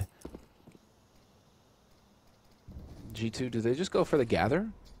side. G2, do they just go for the gather?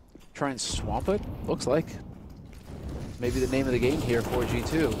 Try and swamp it? Looks like. Maybe the name of the game here for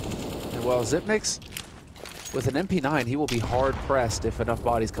G2. And while Zipnix, with an MP9, he will be hard-pressed if enough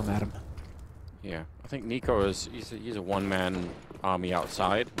bodies come at him. Yeah, I think Nico he's a one-man army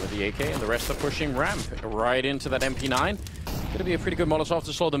outside with the AK, and the rest are pushing ramp right into that MP9. Gonna be a pretty good Molotov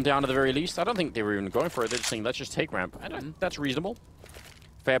to slow them down at the very least. I don't think they were even going for it. They're just saying, let's just take ramp. And that's reasonable.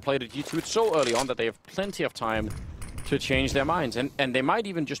 Fair play to G2. It's so early on that they have plenty of time to change their minds. And they might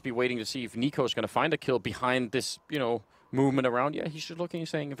even just be waiting to see if Nico's going to find a kill behind this, you know, movement around. Yeah, he's just looking and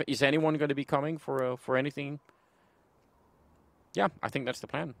saying, is anyone going to be coming for anything? Yeah, I think that's the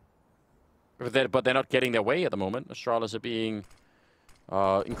plan. But they're not getting their way at the moment. Astralis are being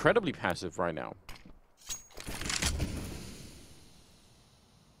incredibly passive right now.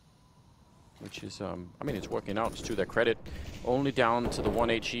 Which is, I mean, it's working out. It's to their credit. Only down to the 1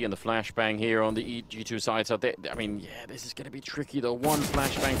 HE and the flashbang here on the G2 side. So, I mean, yeah, this is going to be tricky, though. One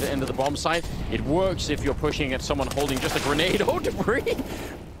flashbang to the end of the bomb site. It works if you're pushing at someone holding just a grenade. Oh, debris!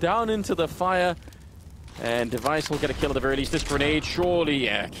 Down into the fire. And Device will get a kill at the very least. This grenade, surely,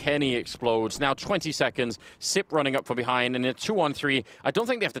 yeah, Kenny explodes. Now 20 seconds, Sip running up from behind, and it's 2-on-3. I don't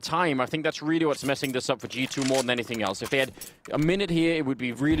think they have the time. I think that's really what's messing this up for G2 more than anything else. If they had a minute here, it would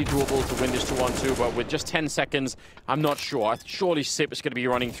be really doable to win this 2-on-2, but with just 10 seconds, I'm not sure. Surely Sip is going to be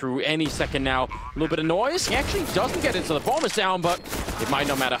running through any second now. A little bit of noise. He actually doesn't get into the bomb is down, but it might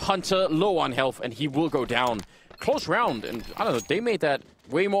not matter. Hunter, low on health, and he will go down. Close round, and I don't know, they made that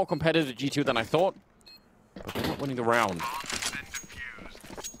way more competitive G2 than I thought. But they're not winning the round.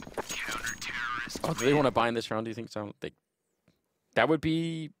 Oh, do they want to bind this round, do you think so? That would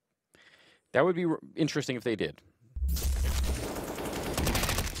be interesting if they did.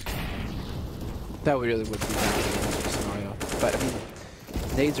 That really would be a scenario. But, I mean,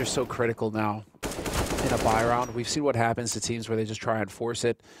 nades are so critical now in a buy round. We've seen what happens to teams where they just try and force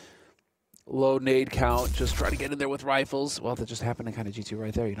it. Low nade count, just try to get in there with rifles. Well, that just happened to kind of G2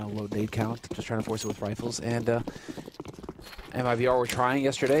 right there, you know, low nade count, just trying to force it with rifles. And MIVR were trying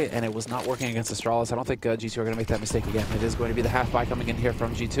yesterday, and it was not working against Astralis. I don't think G2 are going to make that mistake again. It is going to be the half buy coming in here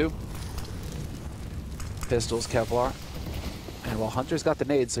from G2. Pistols, Kevlar. And while Hunter's got the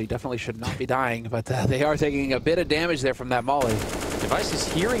nade, so he definitely should not be dying, but they are taking a bit of damage there from that molly. Device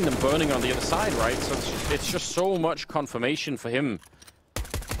is hearing them burning on the other side, right? So it's just so much confirmation for him.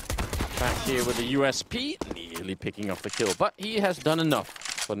 Back here with the USP, nearly picking up the kill, but he has done enough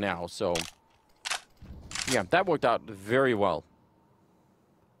for now, so yeah, that worked out very well.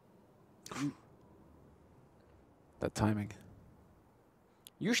 That timing.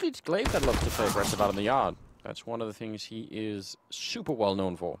 Usually it's Glaive that loves to play aggressive out in the yard. That's one of the things he is super well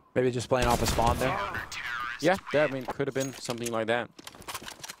known for. Maybe just playing off a spawn there? Yeah, I mean, could have been something like that.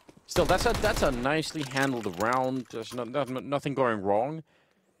 Still, that's a nicely handled round. There's nothing going wrong.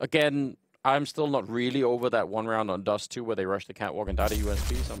 Again, I'm still not really over that one round on Dust 2 where they rushed the catwalk and died at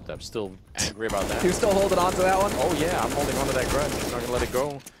USP, so I'm still angry about that. You're still holding on to that one? Oh yeah, I'm holding on to that grudge. I'm not going to let it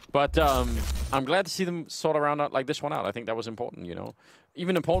go. But I'm glad to see them sort of round out like this one out. I think that was important, you know.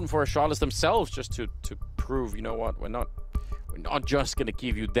 Even important for Astralis themselves just to prove, you know what, we're not just going to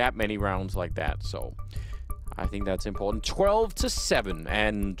give you that many rounds like that. So I think that's important. 12-7,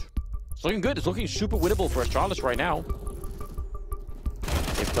 and it's looking good. It's looking super winnable for Astralis right now.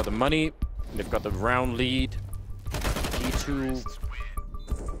 They've got the money, they've got the round lead. G2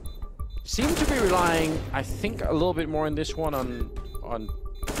 seem to be relying, I think, a little bit more in this one on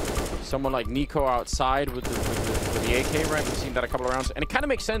someone like Nico outside with the AK, right? We've seen that a couple of rounds, and it kind of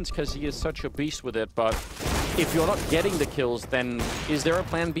makes sense because he is such a beast with it, but if you're not getting the kills, then is there a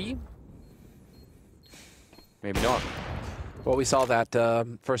plan B? Maybe not. Well, we saw that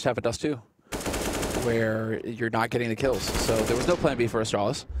first half of Dust 2, where you're not getting the kills. So there was no plan B for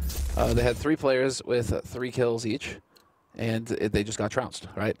Astralis. They had 3 players with 3 kills each, and they just got trounced,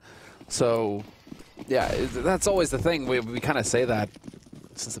 right? So, yeah, that's always the thing. We kind of say that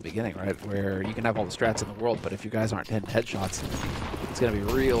since the beginning, right? Where you can have all the strats in the world, but if you guys aren't hitting headshots, it's going to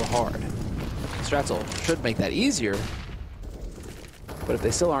be real hard. Strats should make that easier, but if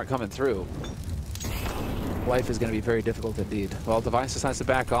they still aren't coming through, life is going to be very difficult indeed. Well, Device decides to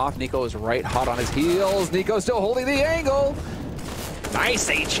back off. Nico is right hot on his heels. Nico still holding the angle. Nice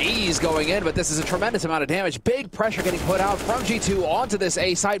HEs going in, but this is a tremendous amount of damage. Big pressure getting put out from G2 onto this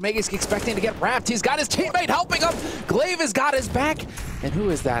A side. Magisk expecting to get wrapped. He's got his teammate helping him. Glaive has got his back. And who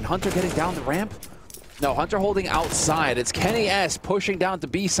is that? Hunter getting down the ramp? No, Hunter holding outside. It's Kenny S pushing down to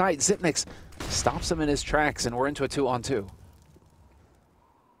B side. Zipnix stops him in his tracks, and we're into a 2-on-2.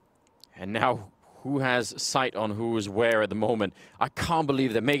 And now, who has sight on who is where at the moment? I can't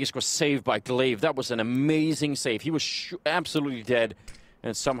believe that Magisk was saved by Glaive. That was an amazing save. He was absolutely dead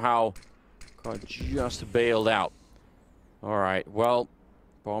and somehow got just bailed out. All right, well,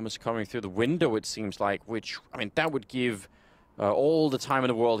 bomb is coming through the window, it seems like, which, I mean, that would give all the time in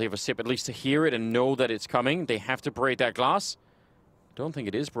the world here for Sip at least to hear it and know that it's coming. They have to break that glass. Don't think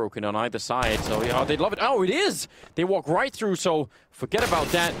it is broken on either side, so yeah, they'd love it. Oh, it is! They walk right through, so forget about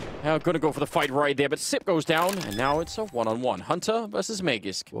that. Gonna go for the fight right there, but Sip goes down, and now it's a one-on-one. Hunter versus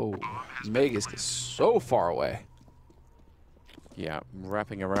Magisk. Whoa, Magisk is so far away. Yeah,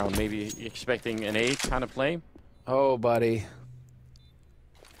 wrapping around, maybe expecting an A kind of play. Oh, buddy.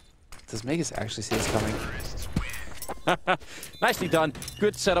 Does Magisk actually see us coming? Nicely done.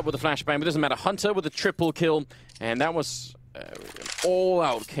 Good setup with the flashbang, but it doesn't matter. Hunter with a triple kill, and that was an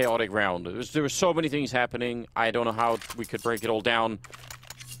all-out chaotic round. There were so many things happening. I don't know how we could break it all down.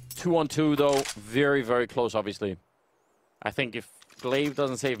 2-on-2, though. Very, very close, obviously. I think if Glaive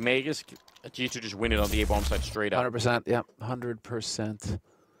doesn't save Magisk, G2 just win it on the A-bomb side straight up. 100%, yep, 100%.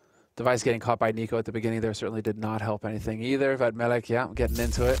 Device getting caught by Nico at the beginning there certainly did not help anything either. Vadmelik, yeah, getting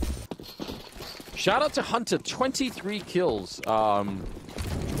into it. Shout out to Hunter, 23 kills.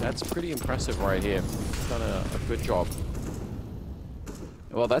 That's pretty impressive right here. He's done a good job.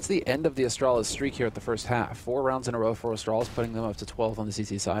 Well, that's the end of the Astralis streak here at the first half. 4 rounds in a row for Astralis, putting them up to 12 on the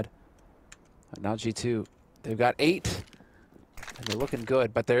CT side. And now G2, they've got 8, and they're looking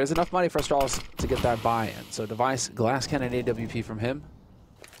good. But there is enough money for Astralis to get that buy-in. So Device, glass cannon AWP from him.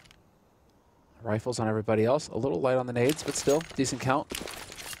 Rifles on everybody else. A little light on the nades, but still, decent count.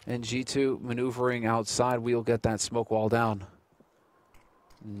 And G2 maneuvering outside. We'll get that smoke wall down.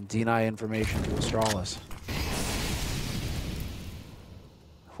 And deny information to Astralis.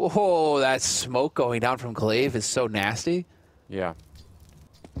 Whoa, that smoke going down from Glaive is so nasty. Yeah.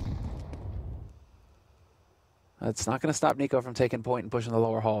 That's not going to stop Nico from taking point and pushing the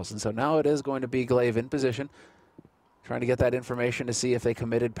lower halls. And so now it is going to be Glaive in position, trying to get that information to see if they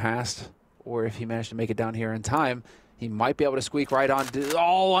committed past or if he managed to make it down here in time. He might be able to squeak right on.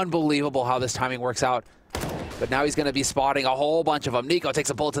 Oh, unbelievable how this timing works out. But now he's going to be spotting a whole bunch of them. Nico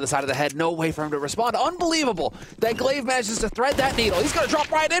takes a bullet to the side of the head. No way for him to respond. Unbelievable that Glaive manages to thread that needle. He's going to drop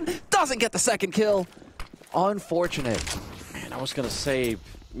right in. Doesn't get the second kill. Unfortunate. Man, I was going to say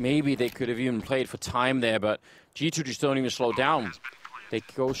maybe they could have even played for time there, but G2 just don't even slow down. They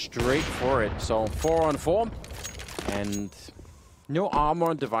go straight for it. So 4-on-4. And no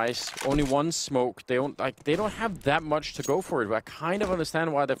armor on Device. Only one smoke. They don't have that much to go for it. But I kind of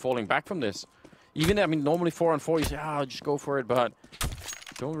understand why they're falling back from this. Even, I mean, normally 4-on-4, you say, I'll just go for it, but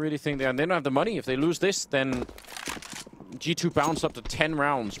don't really think they don't have the money. If they lose this, then G2 bounced up to 10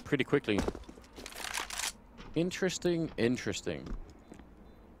 rounds pretty quickly. Interesting, interesting.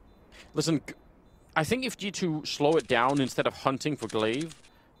 Listen, I think if G2 slow it down instead of hunting for Glaive,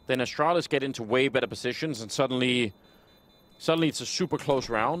 then Astralis get into way better positions, and suddenly it's a super close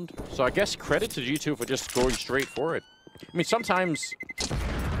round. So I guess credit to G2 for just going straight for it. I mean, sometimes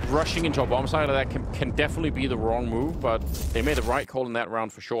rushing into a bomb side like that can definitely be the wrong move, but they made the right call in that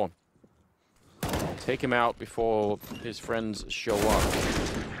round for sure. Take him out before his friends show up.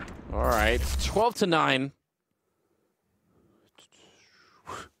 All right, 12-9.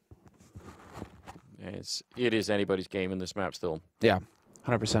 It is anybody's game in this map still. Yeah,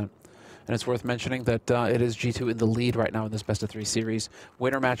 100%. And it's worth mentioning that it is G2 in the lead right now in this best-of-3 series.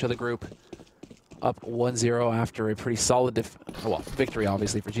 Winner match of the group. Up 1-0 after a pretty solid victory,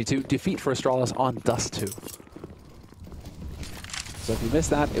 obviously, for G2. Defeat for Astralis on Dust 2. So if you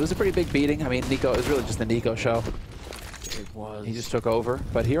missed that, it was a pretty big beating. I mean, Nico, it was really just the Nico show. It was. He just took over.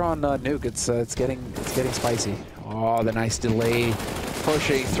 But here on Nuke, it's getting spicy. Oh, the nice delay.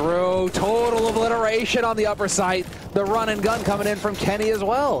 Pushing through. Total obliteration on the upper site. The run and gun coming in from Kenny as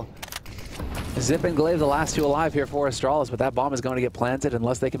well. Zip and Glaive, the last two alive here for Astralis, but that bomb is going to get planted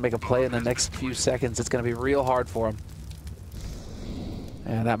unless they can make a play in the next few seconds. It's going to be real hard for them.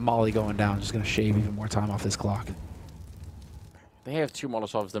 And that molly going down is just going to shave even more time off this clock. They have 2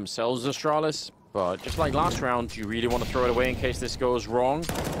 Molotovs themselves, Astralis, but just like last round, you really want to throw it away in case this goes wrong.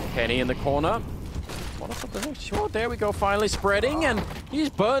 Kenny in the corner. Sure, there we go, finally spreading, and he's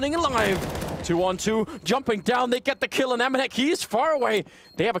burning alive. 2-on-2, jumping down, they get the kill, and Amanek, he is far away.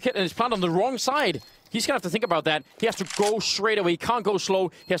 They have a kit and it's planted on the wrong side. He's gonna have to think about that. He has to go straight away, he can't go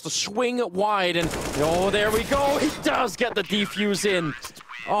slow. He has to swing wide, and oh, there we go. He does get the defuse in.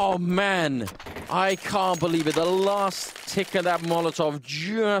 Oh man, I can't believe it. The last tick of that Molotov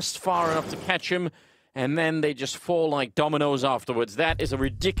just far enough to catch him. And then they just fall like dominoes afterwards. That is a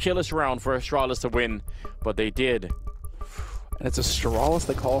ridiculous round for Astralis to win, but they did. And it's Astralis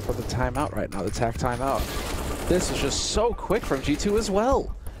that call for the timeout right now, the TAC timeout. This was just so quick from G2 as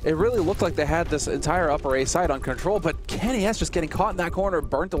well. It really looked like they had this entire upper A side on control, but Kenny S just getting caught in that corner,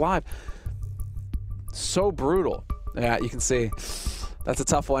 burnt alive. So brutal. Yeah, you can see. That's a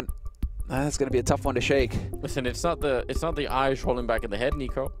tough one. That's going to be a tough one to shake. Listen, it's not the eyes rolling back in the head,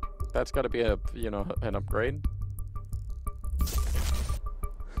 Nico. That's got to be a, an upgrade.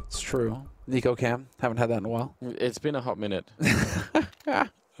 It's true. Nico Cam, haven't had that in a while. It's been a hot minute.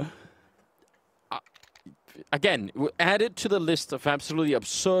 Again, added to the list of absolutely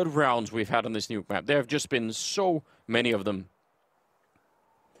absurd rounds we've had on this Nuke map. There have just been so many of them.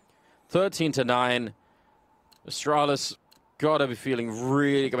 13-9. Astralis gotta be feeling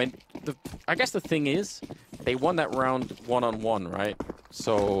really. I mean, I guess the thing is, they won that round 1-on-1, right?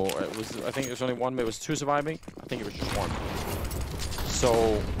 So it was. I think it was only one. It was 2 surviving. I think it was just 1.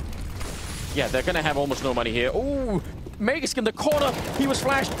 So yeah, they're gonna have almost no money here. Ooh, Magisk in the corner. He was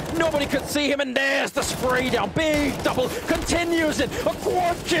flashed. Nobody could see him, and there's the spray down. Big double continues it. A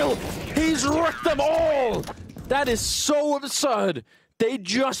quad kill. He's wrecked them all. That is so absurd. They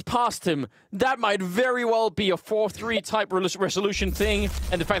just passed him. That might very well be a 4-3 type resolution thing.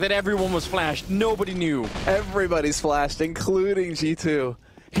 And the fact that everyone was flashed, nobody knew. Everybody's flashed, including G2.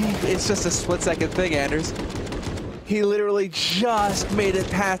 It's just a split-second thing, Anders. He literally just made it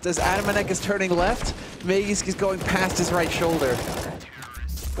past as Adamanek is turning left. Magisk is going past his right shoulder.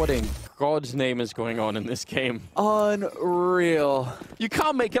 What in God's name is going on in this game? Unreal. You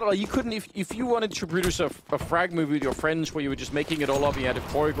can't make it all. You couldn't, if you wanted to produce a frag movie with your friends where you were just making it all up, you had to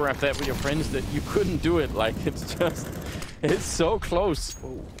choreograph that with your friends, that you couldn't do it. Like, it's so close.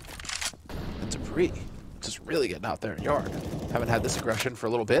 Ooh. And Dupree just really getting out there in yard. Haven't had this aggression for a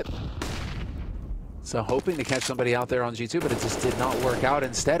little bit. So hoping to catch somebody out there on G2, but it just did not work out.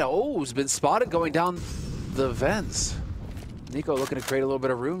 Instead, oh, has been spotted going down the vents. Nico looking to create a little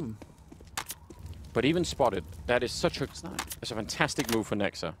bit of room. But even spotted, that is such a fantastic move for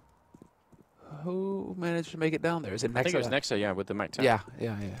Nexa. Who managed to make it down there? Is it Nexa? I think it was Nexa, yeah, with the Mac 10. Yeah.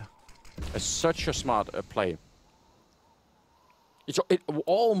 It's such a smart play. It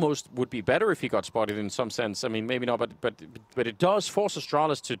almost would be better if he got spotted in some sense. I mean, maybe not, but it does force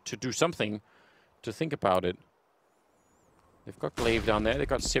Astralis to do something, to think about it. They've got Glaive down there. They've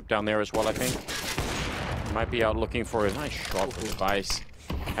got Sip down there as well, I think. Might be out looking for a nice shot for Device.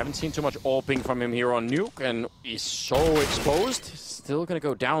 Haven't seen too much AWPing from him here on Nuke, and he's so exposed. Still going to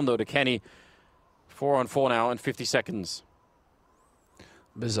go down, though, to Kenny. 4-on-4 now in 50 seconds.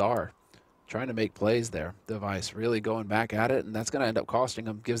 Bizarre. Trying to make plays there. Device really going back at it, and that's going to end up costing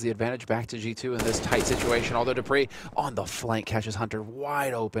him. Gives the advantage back to G2 in this tight situation, although Dupree on the flank catches Hunter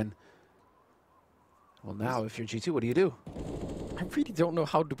wide open. Well, now, if you're G2, what do you do? I really don't know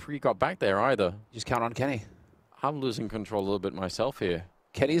how Dupree got back there either. You just count on Kenny. I'm losing control a little bit myself here.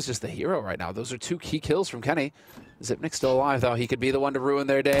 Kenny is just the hero right now. Those are 2 key kills from Kenny. Zipnik's still alive, though. He could be the one to ruin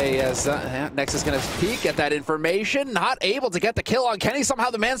their day as Nex is going to peek at that information. Not able to get the kill on Kenny. Somehow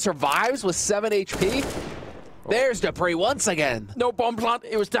the man survives with 7 HP. There's Dupree once again. No bomb plant.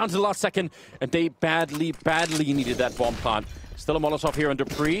 It was down to the last second, and they badly, badly needed that bomb plant. Still a Molotov here on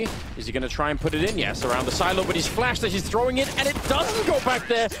Dupree. Is he going to try and put it in? Yes, around the silo, but he's flashed as he's throwing it, and it doesn't go back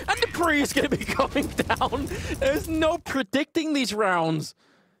there. And Dupree is going to be going down. There's no predicting these rounds.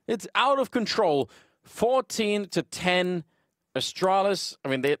 It's out of control. 14-10. Astralis, I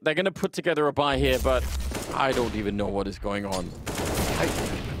mean, they're going to put together a buy here, but I don't even know what is going on. I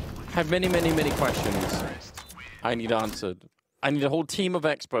have many, many, many questions I need answered. I need a whole team of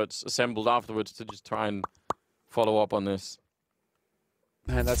experts assembled afterwards to just try and follow up on this.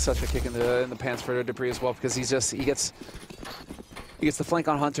 And that's such a kick in the pants for Dupree as well, because he gets the flank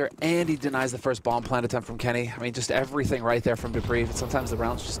on Hunter, and he denies the first bomb plant attempt from Kenny. I mean, just everything right there from Dupree. Sometimes the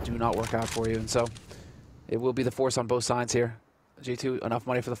rounds just do not work out for you, and so it will be the force on both sides here. G2, enough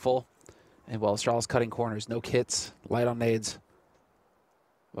money for the full. And well, Astralis cutting corners. No kits, light on nades.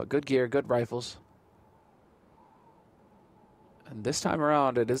 But good gear, good rifles. And this time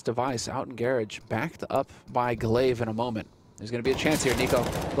around, it is Device out in garage, backed up by Glaive in a moment. There's going to be a chance here. Nico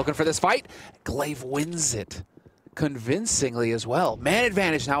looking for this fight. Glaive wins it convincingly as well. Man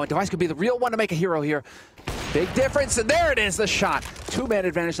advantage now, and Device could be the real one to make a hero here. Big difference, and there it is, the shot. 2-man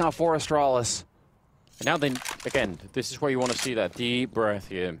advantage now for Astralis. And now then, again, this is where you want to see that deep breath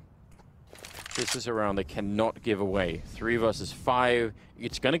here. This is a round they cannot give away. 3 versus 5.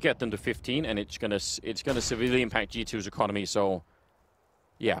 It's going to get them to 15, and it's going to severely impact G2's economy. So,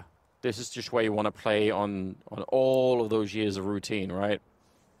 yeah, this is just where you want to play on all of those years of routine, right?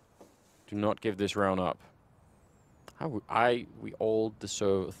 Do not give this round up. We all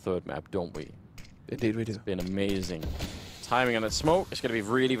deserve a third map, don't we? Indeed, we do. It's been amazing. Timing on that smoke is going to be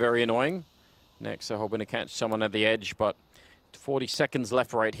really, very annoying. Next, they're hoping to catch someone at the edge, but 40 seconds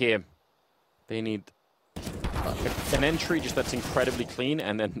left right here. They need an entry just that's incredibly clean,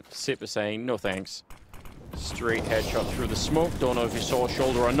 and then Sip is saying, no thanks. Straight headshot through the smoke. Don't know if you saw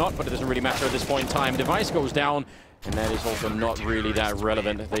shoulder or not, but it doesn't really matter at this point in time. Device goes down, and that is also not really that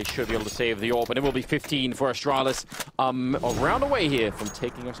relevant. They should be able to save the AWP, and it will be 15 for Astralis. A round away here from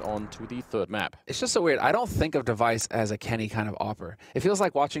taking us on to the third map. It's just so weird. I don't think of Device as a Kenny kind of opper. It feels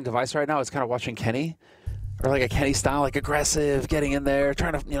like watching Device right now is kind of watching Kenny. Or like a Kenny style, like aggressive, getting in there,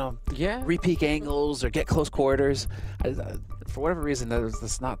 trying to, re-peak angles or get close quarters. For whatever reason,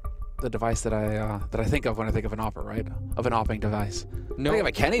 that's not the Device that I think of when I think of an opper, right? Of an opping Device. No. I think of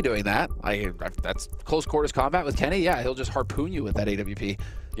a Kenny doing that. That's close quarters combat with Kenny. Yeah, he'll just harpoon you with that AWP.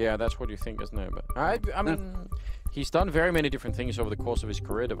 Yeah, that's what you think, isn't it? But I mean, he's done very many different things over the course of his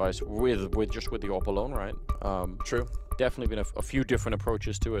career, Device, with the AWP alone, right? True. Definitely been a few different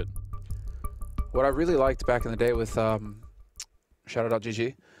approaches to it. What I really liked back in the day with Shadow.gg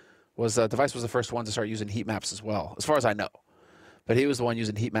was Device was the first one to start using heat maps as well, as far as I know. But he was the one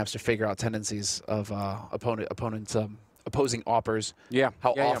using heat maps to figure out tendencies of opposing oppers. Yeah.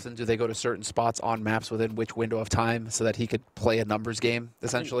 How often do they go to certain spots on maps within which window of time, so that he could play a numbers game,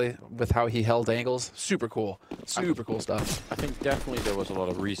 essentially, with how he held angles. Super cool. Super cool stuff. I think definitely there was a lot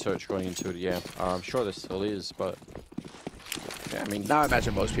of research going into it, yeah. I'm sure there still is, but... yeah, I mean, now I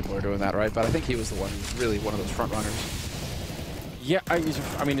imagine most people are doing that, right? But I think he was the one who's really one of those front runners. Yeah, I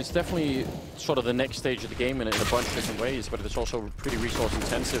mean, it's definitely sort of the next stage of the game in a bunch of different ways, but it's also pretty resource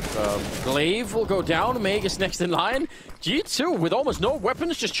intensive. Glaive will go down. Meg is next in line. G2 with almost no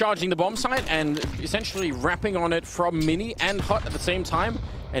weapons, just charging the bomb site and essentially wrapping on it from Mini and Hut at the same time.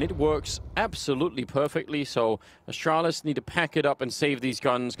 And it works absolutely perfectly. So Astralis need to pack it up and save these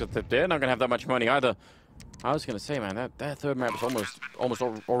guns, because they're not going to have that much money either. I was going to say, man, that third map is almost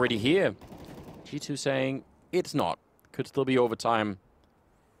already here. G2 saying it's not. Could still be overtime.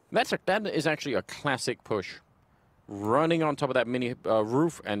 That is actually a classic push. Running on top of that mini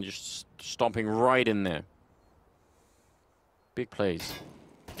roof and just stomping right in there. Big plays.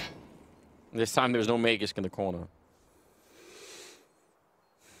 This time there was no Magisk in the corner.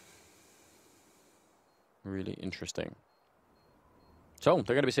 Really interesting. So,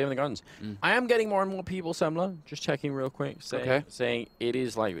 they're going to be saving the guns. I am getting more and more people, Semler, just checking real quick, saying it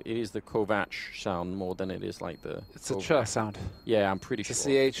is the Kovac sound more than it is like the... It's a ch sound. Yeah, I'm pretty sure. It's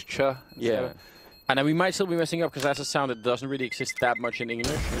a ch. Yeah. And then we might still be messing up, because that's a sound that doesn't really exist that much in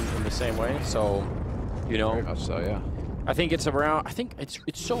English in the same way. So, you know... Very much so, yeah. I think it's around... I think it's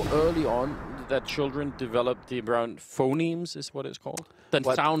so early on that children develop around phonemes, is what it's called. The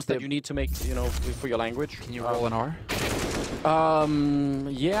sounds that you need to make, for your language. Can you roll an R?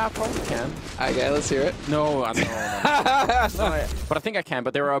 Yeah, I probably can. Okay, let's hear it. No. But I think I can.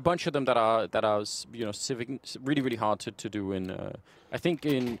 But there are a bunch of them that are really, really hard to do in. I think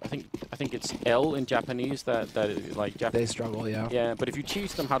it's L in Japanese that like Japanese. They struggle, yeah. Yeah, but if you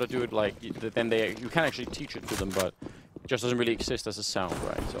teach them how to do it, then you can actually teach it to them, but it just doesn't really exist as a sound,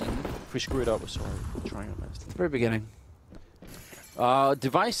 right? So if we screw it up, we're sorry. We're trying our best. Very beginning.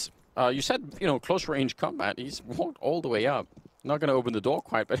 Device. You said, close range combat. He's walked all the way up. Not going to open the door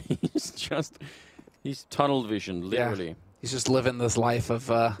quite, but he's tunnel vision, literally. Yeah. He's just living this life of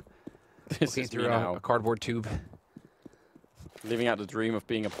looking through a cardboard tube. Living out the dream of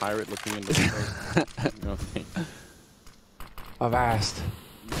being a pirate looking into the space. Avast.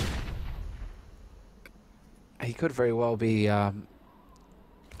 He could very well be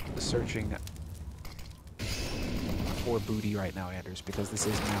searching poor booty right now, Anders, because this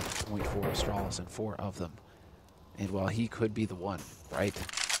is map point for Astralis and 4 of them. And while he could be the one, right,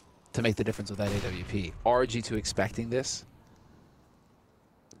 to make the difference with that AWP, are G2 expecting this?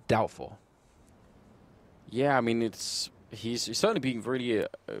 Doubtful. Yeah, I mean, he's certainly being really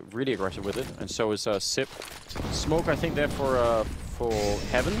really aggressive with it, and so is Sip. Smoke, I think, there for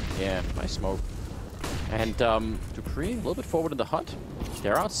Heaven. Yeah, nice smoke. And Dupree a little bit forward in the hut.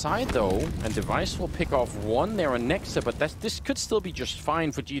 They're outside though, and Device will pick off one there on Nexa, but this could still be just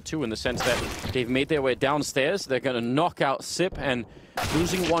fine for G2 in the sense that they've made their way downstairs. They're gonna knock out Sip, and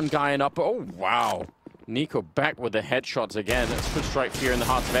losing one guy in upper. Oh wow. Nico back with the headshots again. That's good strike fear in the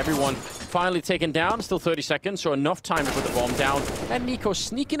hearts of everyone. Finally taken down, still 30 seconds, so enough time to put the bomb down. And Nico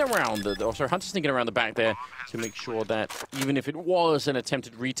sneaking around, Hunter sneaking around the back there to make sure that even if it was an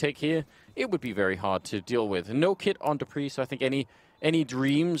attempted retake here, it would be very hard to deal with. No kit on Dupree, so I think any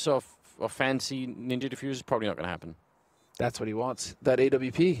dreams of fancy Ninja Diffuse is probably not going to happen. That's what he wants, that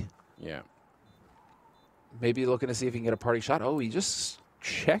AWP. Yeah. Maybe looking to see if he can get a party shot. Oh, he just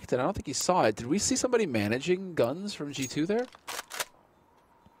checked, and I don't think he saw it. Did we see somebody managing guns from G2 there?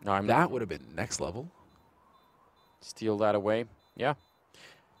 No, that would have been next level. Steal that away. Yeah.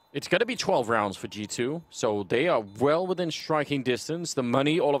 It's going to be 12 rounds for G2, so they are well within striking distance. The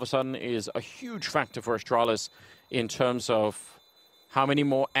money, all of a sudden, is a huge factor for Astralis in terms of how many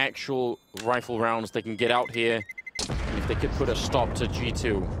more actual rifle rounds they can get out here. And if they could put a stop to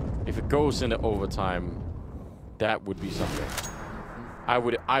G2, if it goes into overtime, that would be something. I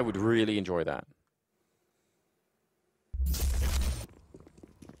would really enjoy that.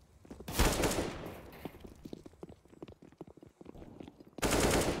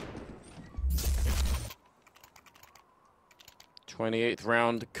 '28th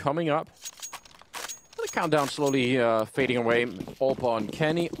round coming up. The countdown slowly fading away. AWP on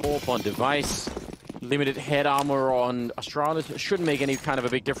Kenny, AWP on Device. Limited head armor on Astralis. Shouldn't make any kind of a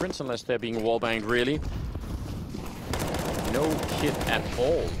big difference unless they're being wallbanged, really. No kit at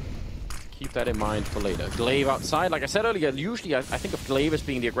all. Keep that in mind for later. Glaive outside. Like I said earlier, usually I think of Glaive as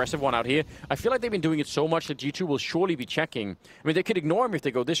being the aggressive one out here. I feel like they've been doing it so much that G2 will surely be checking. I mean, they could ignore him if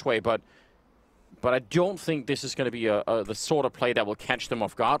they go this way, but I don't think this is going to be the sort of play that will catch them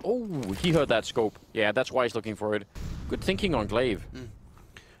off guard. Oh, he heard that scope. Yeah, that's why he's looking for it. Good thinking on Glaive.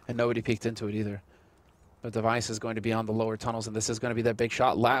 And nobody peeked into it either. The Device is going to be on the lower tunnels, and this is going to be that big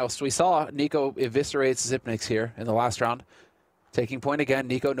shot. Last we saw, Nico eviscerates Zipnix here in the last round. Taking point again,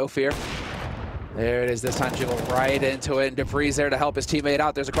 Nico, no fear. There it is, this time Jiggle right into it, and Dupree's there to help his teammate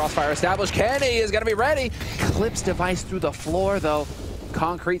out. There's a crossfire established. Kenny is going to be ready. Clips Device through the floor, though.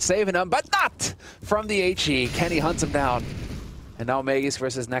 Concrete saving him, but not from the HE. Kenny hunts him down. And now Magus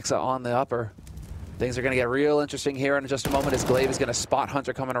versus Nexa on the upper. Things are going to get real interesting here in just a moment as Glaive is going to spot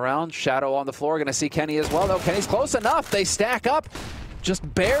Hunter coming around. Shadow on the floor, going to see Kenny as well, though. Kenny's close enough. They stack up. Just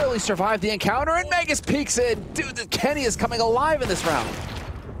barely survived the encounter, and Magus peeks in. Dude, Kenny is coming alive in this round.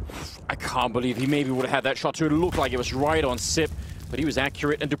 I can't believe he maybe would have had that shot too. It looked like it was right on Sip, but he was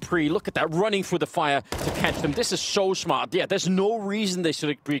accurate. And Dupree, look at that, running through the fire to catch them. This is so smart. Yeah, there's no reason they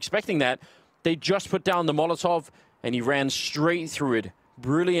should be expecting that. They just put down the Molotov, and he ran straight through it.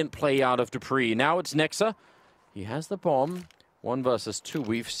 Brilliant play out of Dupree. Now it's Nexa. He has the bomb. 1 versus 2.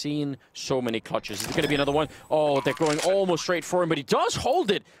 We've seen so many clutches. Is it going to be another one? Oh, they're going almost straight for him, but he does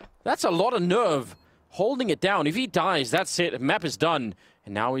hold it. That's a lot of nerve. Holding it down. If he dies, that's it. The map is done.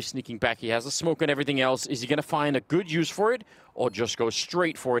 And now he's sneaking back. He has the smoke and everything else. Is he going to find a good use for it or just go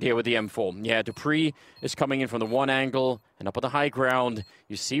straight for it here with the M4? Yeah, Dupree is coming in from the one angle and up on the high ground.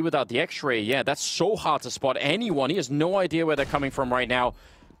 You see without the X-ray, yeah, that's so hard to spot anyone. He has no idea where they're coming from right now.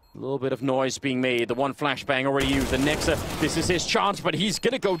 A little bit of noise being made. The one flashbang already used. The Nexa, this is his chance, but he's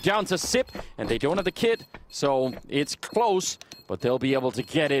going to go down to Sip, and they don't have the kit, so it's close, but they'll be able to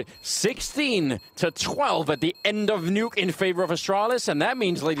get it 16-12 at the end of Nuke in favor of Astralis, and that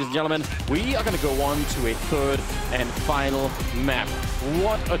means, ladies and gentlemen, we are going to go on to a third and final map.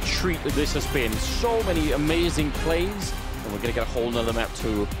 What a treat this has been. So many amazing plays, and we're going to get a whole nother map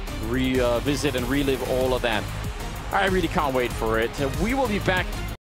to revisit and relive all of that. I really can't wait for it. We will be back